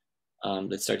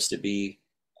 that starts to be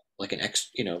like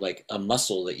like a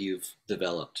muscle that you've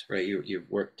developed, right? You've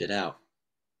worked it out.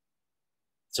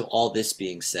 So all this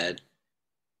being said,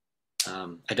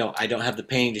 I don't have the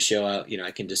painting to show out. I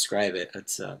can describe it.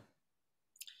 It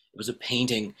was a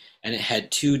painting and it had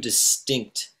two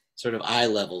distinct sort of eye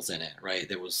levels in it, right?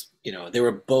 There was, they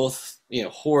were both,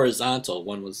 horizontal.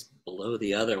 One was below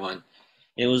the other one.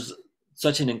 It was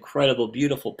such an incredible,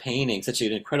 beautiful painting, such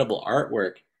an incredible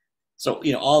artwork. So,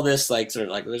 all this like sort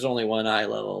of like there's only one eye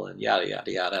level and yada,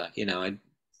 yada, yada,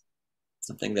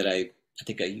 something that I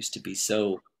think I used to be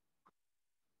so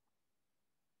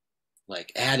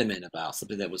like adamant about,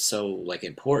 something that was so like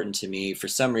important to me for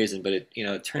some reason, but it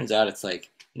turns out it's like,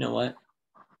 you know what?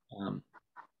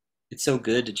 It's so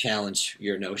good to challenge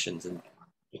your notions and,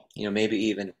 maybe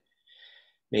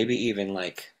even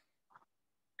like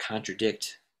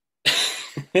contradict.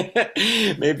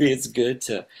 Maybe it's good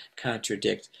to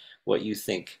contradict what you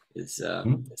think is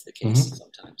the case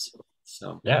sometimes.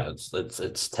 So yeah,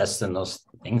 it's testing those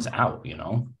things out,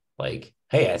 like,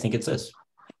 hey, I think it's this.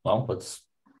 Well, let's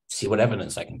see what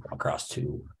evidence I can come across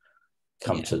to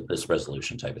come to this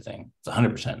resolution type of thing. It's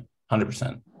 100%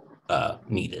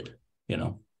 needed,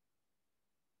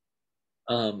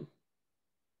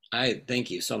 I thank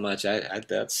you so much.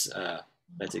 That's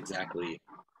That's exactly.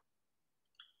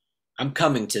 I'm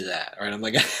coming to that, right? I'm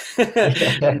like,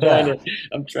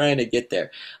 I'm trying to get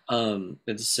there. And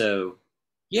so,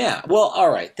 yeah. Well, all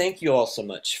right. Thank you all so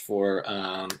much for,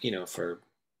 for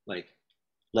like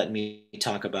letting me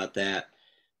talk about that.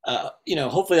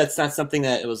 Hopefully that's not something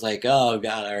that it was like, oh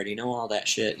God, I already know all that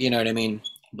shit. You know what I mean?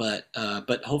 But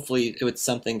hopefully it was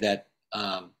something that,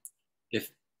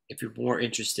 if if you're more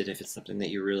interested, if it's something that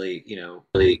you really,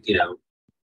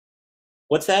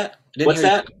 what's that?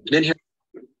 I didn't hear.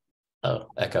 Oh,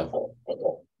 echo.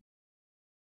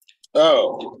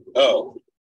 Oh.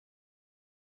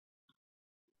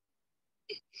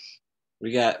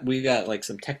 We got like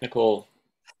some technical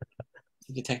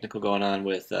going on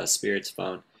with Spirit's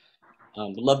phone.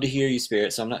 Would love to hear you,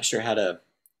 Spirit. So I'm not sure how to.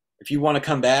 If you want to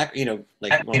come back, I'm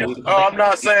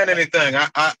not saying anything.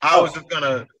 I was just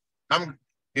gonna.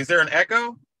 Is there an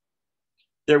echo?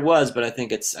 There was, but I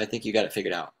think you got it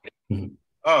figured out.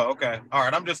 Oh, okay. All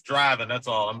right. I'm just driving. That's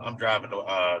all. I'm driving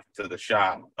to the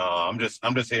shop. I'm just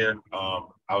here.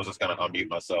 I was just gonna unmute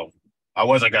myself. I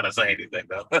wasn't gonna say anything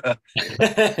though.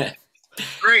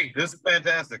 Great. This is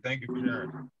fantastic. Thank you for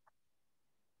sharing.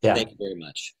 Yeah. Thank you very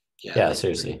much. Yeah.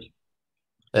 Seriously.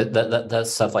 That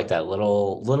stuff like that.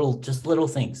 Little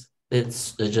things.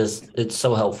 It's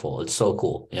so helpful. It's so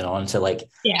cool. And to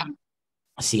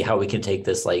see how we can take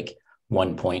this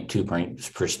 1 point, 2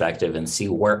 point perspective and see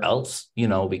where else,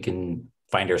 we can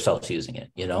find ourselves using it,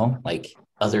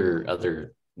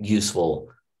 other useful,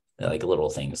 little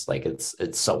things.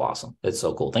 It's so awesome. It's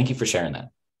so cool. Thank you for sharing that,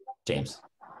 James.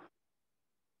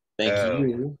 Thank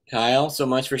you, Kyle, so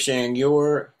much for sharing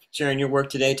your work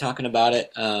today, talking about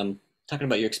it, talking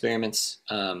about your experiments.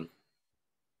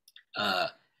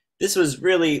 This was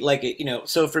really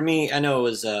so for me, I know it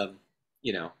was,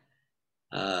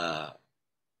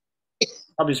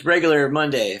 probably just regular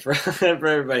Monday for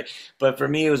everybody, but for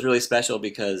me it was really special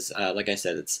because, like I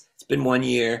said, it's been 1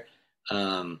 year,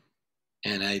 and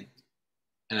I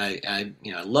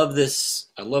love this.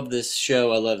 I love this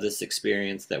show. I love this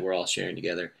experience that we're all sharing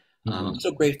together. I'm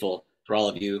so grateful for all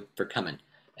of you for coming,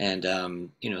 and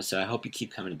so I hope you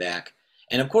keep coming back.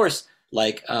 And of course,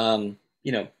 let me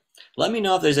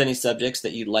know if there's any subjects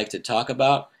that you'd like to talk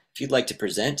about. If you'd like to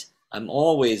present, I'm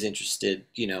always interested.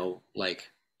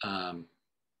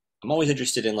 I'm always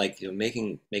interested in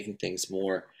making things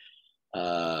more,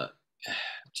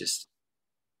 just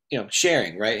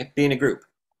sharing, right? Being a group.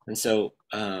 And so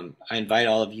I invite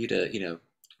all of you to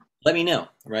let me know,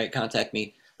 right? Contact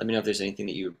me. Let me know if there's anything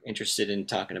that you're interested in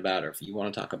talking about, or if you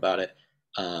want to talk about it.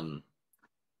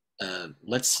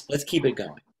 Let's keep it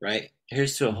going, right?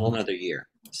 Here's to a whole nother year.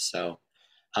 So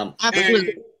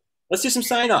let's do some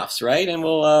sign-offs, right? And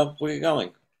we'll get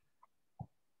going.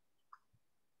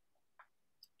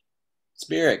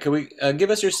 Spirit, can we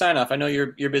give us your sign off? I know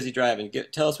you're busy driving.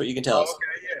 Tell us what you can tell us.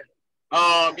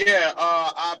 Okay, yeah.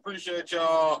 I appreciate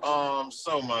y'all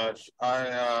so much.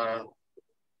 I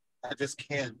just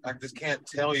can't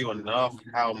tell you enough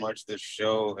how much this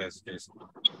show has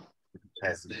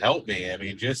helped me. I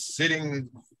mean, just sitting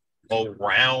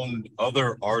around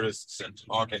other artists and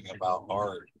talking about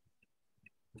art,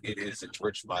 it has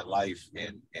enriched my life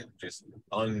in just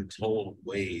untold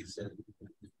ways. And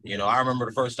I remember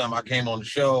the first time I came on the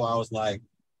show, I was like,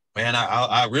 man,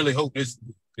 I really hope this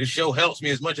show helps me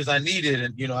as much as I need it.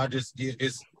 And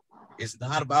it's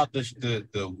not about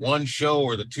the one show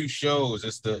or the two shows.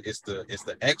 It's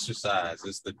the exercise.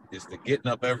 It's the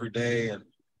getting up every day and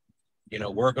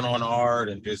working on art,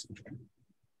 and just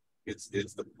it's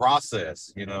the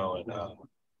process. And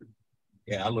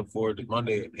I look forward to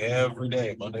Monday every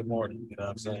day, Monday morning. You know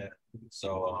what I'm saying?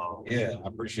 So I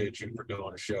appreciate you for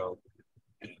doing the show.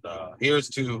 And here's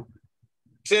to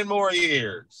 10 more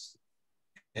years.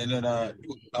 And then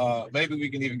maybe we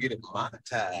can even get it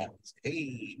monetized.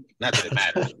 Hey, not that it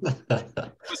matters.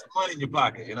 Just money in your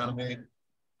pocket, you know what I mean?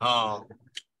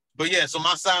 But yeah, so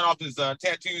my sign off is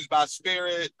Tattoos by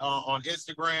Spirit on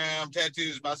Instagram,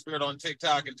 Tattoos by Spirit on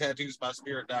TikTok, and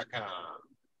tattoosbyspirit.com.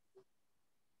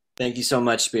 Thank you so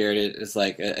much, Spirit. It's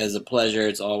as a pleasure.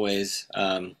 It's always.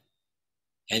 And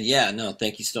yeah, no,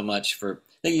 thank you so much for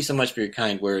your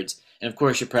kind words, and of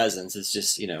course your presence. It's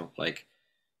just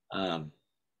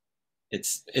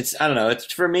it's I don't know.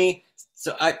 It's for me.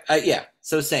 So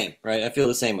so same, right? I feel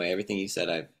the same way. Everything you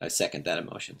said, I second that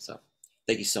emotion. So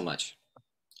thank you so much.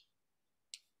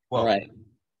 Well, all right,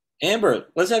 Amber,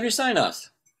 let's have your sign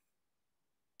offs.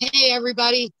 Hey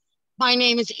everybody. My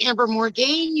name is Amber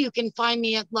Morgaine. You can find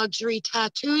me at Luxury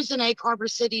Tattoos in Egg Harbor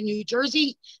City, New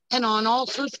Jersey, and on all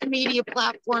social media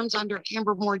platforms under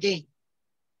Amber Morgaine.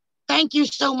 thank you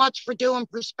so much for doing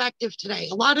perspective today.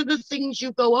 A lot of the things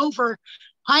you go over,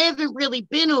 I haven't really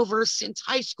been over since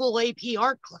high school AP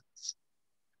art class.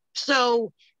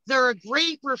 So they're a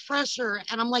great refresher.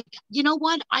 And I'm like, you know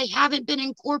what? I haven't been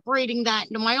incorporating that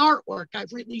into my artwork. I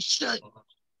really should.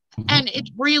 And it's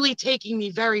really taking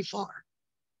me very far.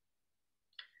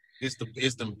 It's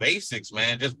the basics,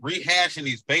 man. Just rehashing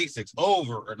these basics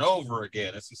over and over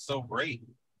again. This is so great.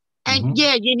 And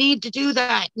yeah, you need to do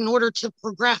that in order to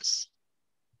progress.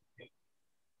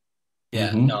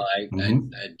 Yeah, no, I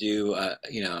do.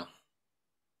 You know,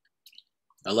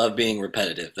 I love being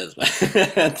repetitive.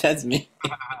 That's me.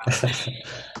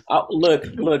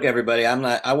 Look, everybody.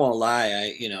 I won't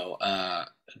lie.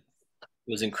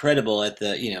 Was incredible at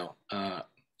the.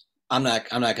 I'm not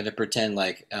going to pretend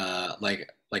like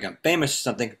I'm famous or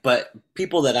something. But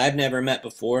people that I've never met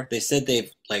before, they said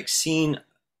they've like seen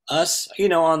us,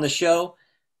 on the show,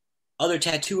 other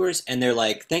tattooers, and they're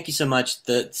like, "Thank you so much."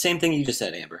 The same thing you just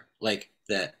said, Amber. Like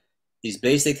that, these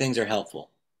basic things are helpful.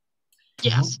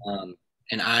 Yes.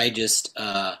 And I just,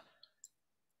 I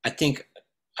think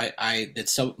I'm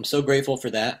so grateful for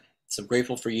that. So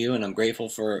grateful for you, and I'm grateful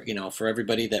for for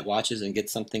everybody that watches and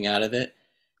gets something out of it.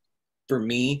 For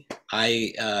me,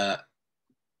 there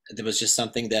was just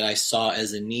something that I saw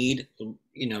as a need,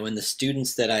 in the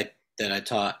students that I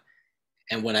taught.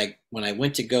 And when I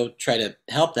went to go try to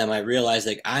help them, I realized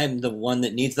like I'm the one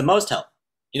that needs the most help.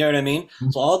 You know what I mean?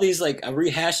 So all these like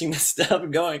rehashing this stuff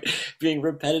and being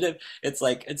repetitive. It's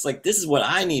like this is what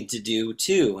I need to do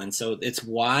too. And so it's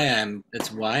why I'm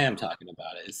talking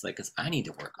about it. It's like because I need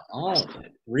to work on all of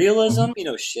it. Realism,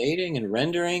 shading and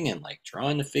rendering and like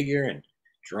drawing the figure and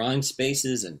drawing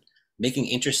spaces and making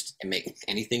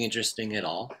anything interesting at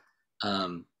all.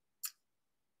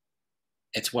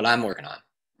 It's what I'm working on.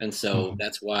 And so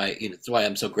that's why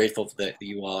I'm so grateful that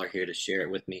you all are here to share it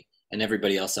with me and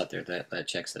everybody else out there that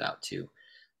checks it out too.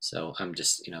 So I'm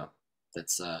just, it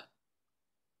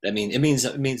means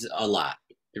a lot.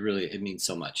 It means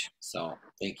so much. So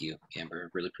thank you, Amber. I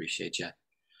really appreciate you.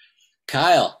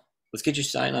 Kyle, let's get your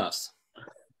sign offs.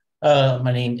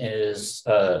 My name is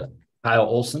Kyle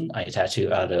Olson. I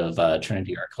tattoo out of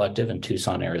Trinity Art Collective in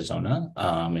Tucson, Arizona.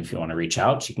 If you want to reach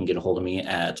out, you can get a hold of me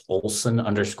at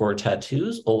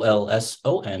Olson_tattoos,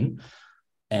 OLSON,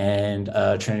 and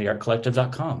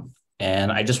TrinityArtCollective.com.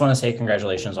 And I just want to say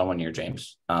congratulations on 1 year,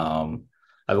 James. I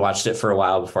watched it for a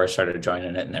while before I started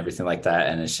joining it and everything like that.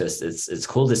 And it's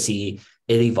cool to see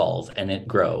it evolve and it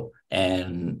grow.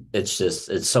 And it's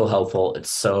so helpful.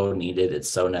 It's so needed. It's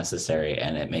so necessary.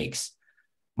 And it makes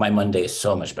my Monday is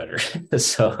so much better.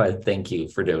 So I thank you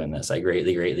for doing this. I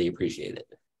greatly, greatly appreciate it.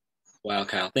 Wow,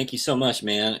 Kyle. Thank you so much,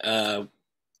 man.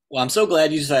 Well, I'm so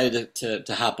glad you decided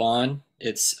to hop on.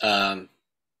 It's, again,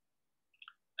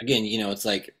 it's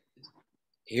like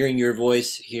hearing your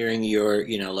voice, hearing your,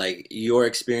 like your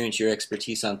experience, your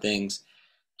expertise on things.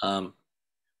 But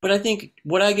I think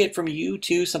what I get from you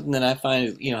too, something that I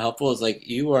find, helpful is like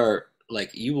you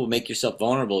will make yourself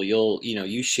vulnerable.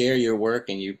 You share your work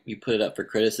and you put it up for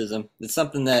criticism. It's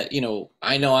something that,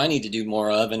 I know I need to do more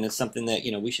of. And it's something that,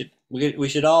 we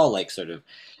should all like sort of,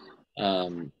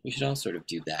 we should all sort of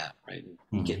do that, right?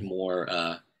 And get more,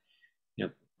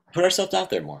 put ourselves out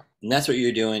there more. And that's what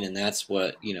you're doing. And that's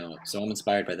what, so I'm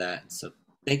inspired by that. So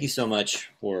thank you so much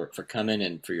for coming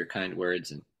and for your kind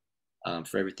words and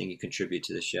for everything you contribute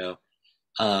to the show.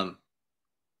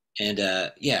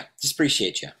 Just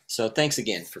appreciate you. So thanks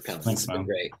again for coming. Thanks, it's been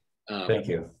great. Thank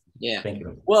you. Yeah. Thank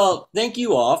you. Well, thank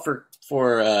you all for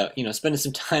spending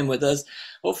some time with us.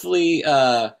 Hopefully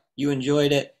you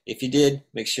enjoyed it. If you did,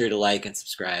 make sure to like and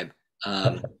subscribe.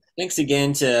 Thanks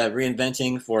again to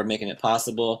Reinventing for making it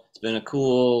possible. It's been a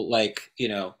cool,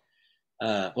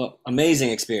 amazing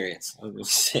experience. I would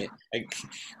say, let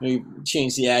me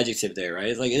change the adjective there, right?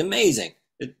 It's like amazing.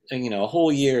 A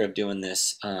whole year of doing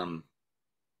this. And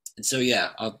so yeah,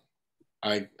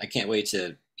 I can't wait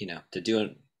to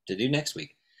do next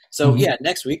week. So yeah,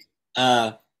 next week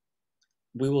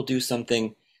we will do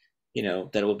something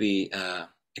that will be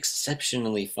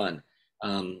exceptionally fun.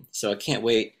 So I can't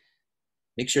wait.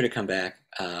 Make sure to come back.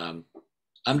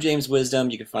 I'm James Wisdom.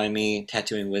 You can find me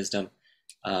Tattooing Wisdom,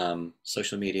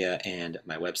 social media, and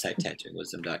my website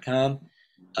tattooingwisdom.com.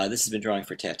 This has been Drawing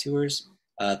for Tattooers.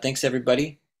 Thanks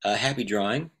everybody. Happy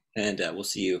drawing, and we'll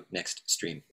see you next stream.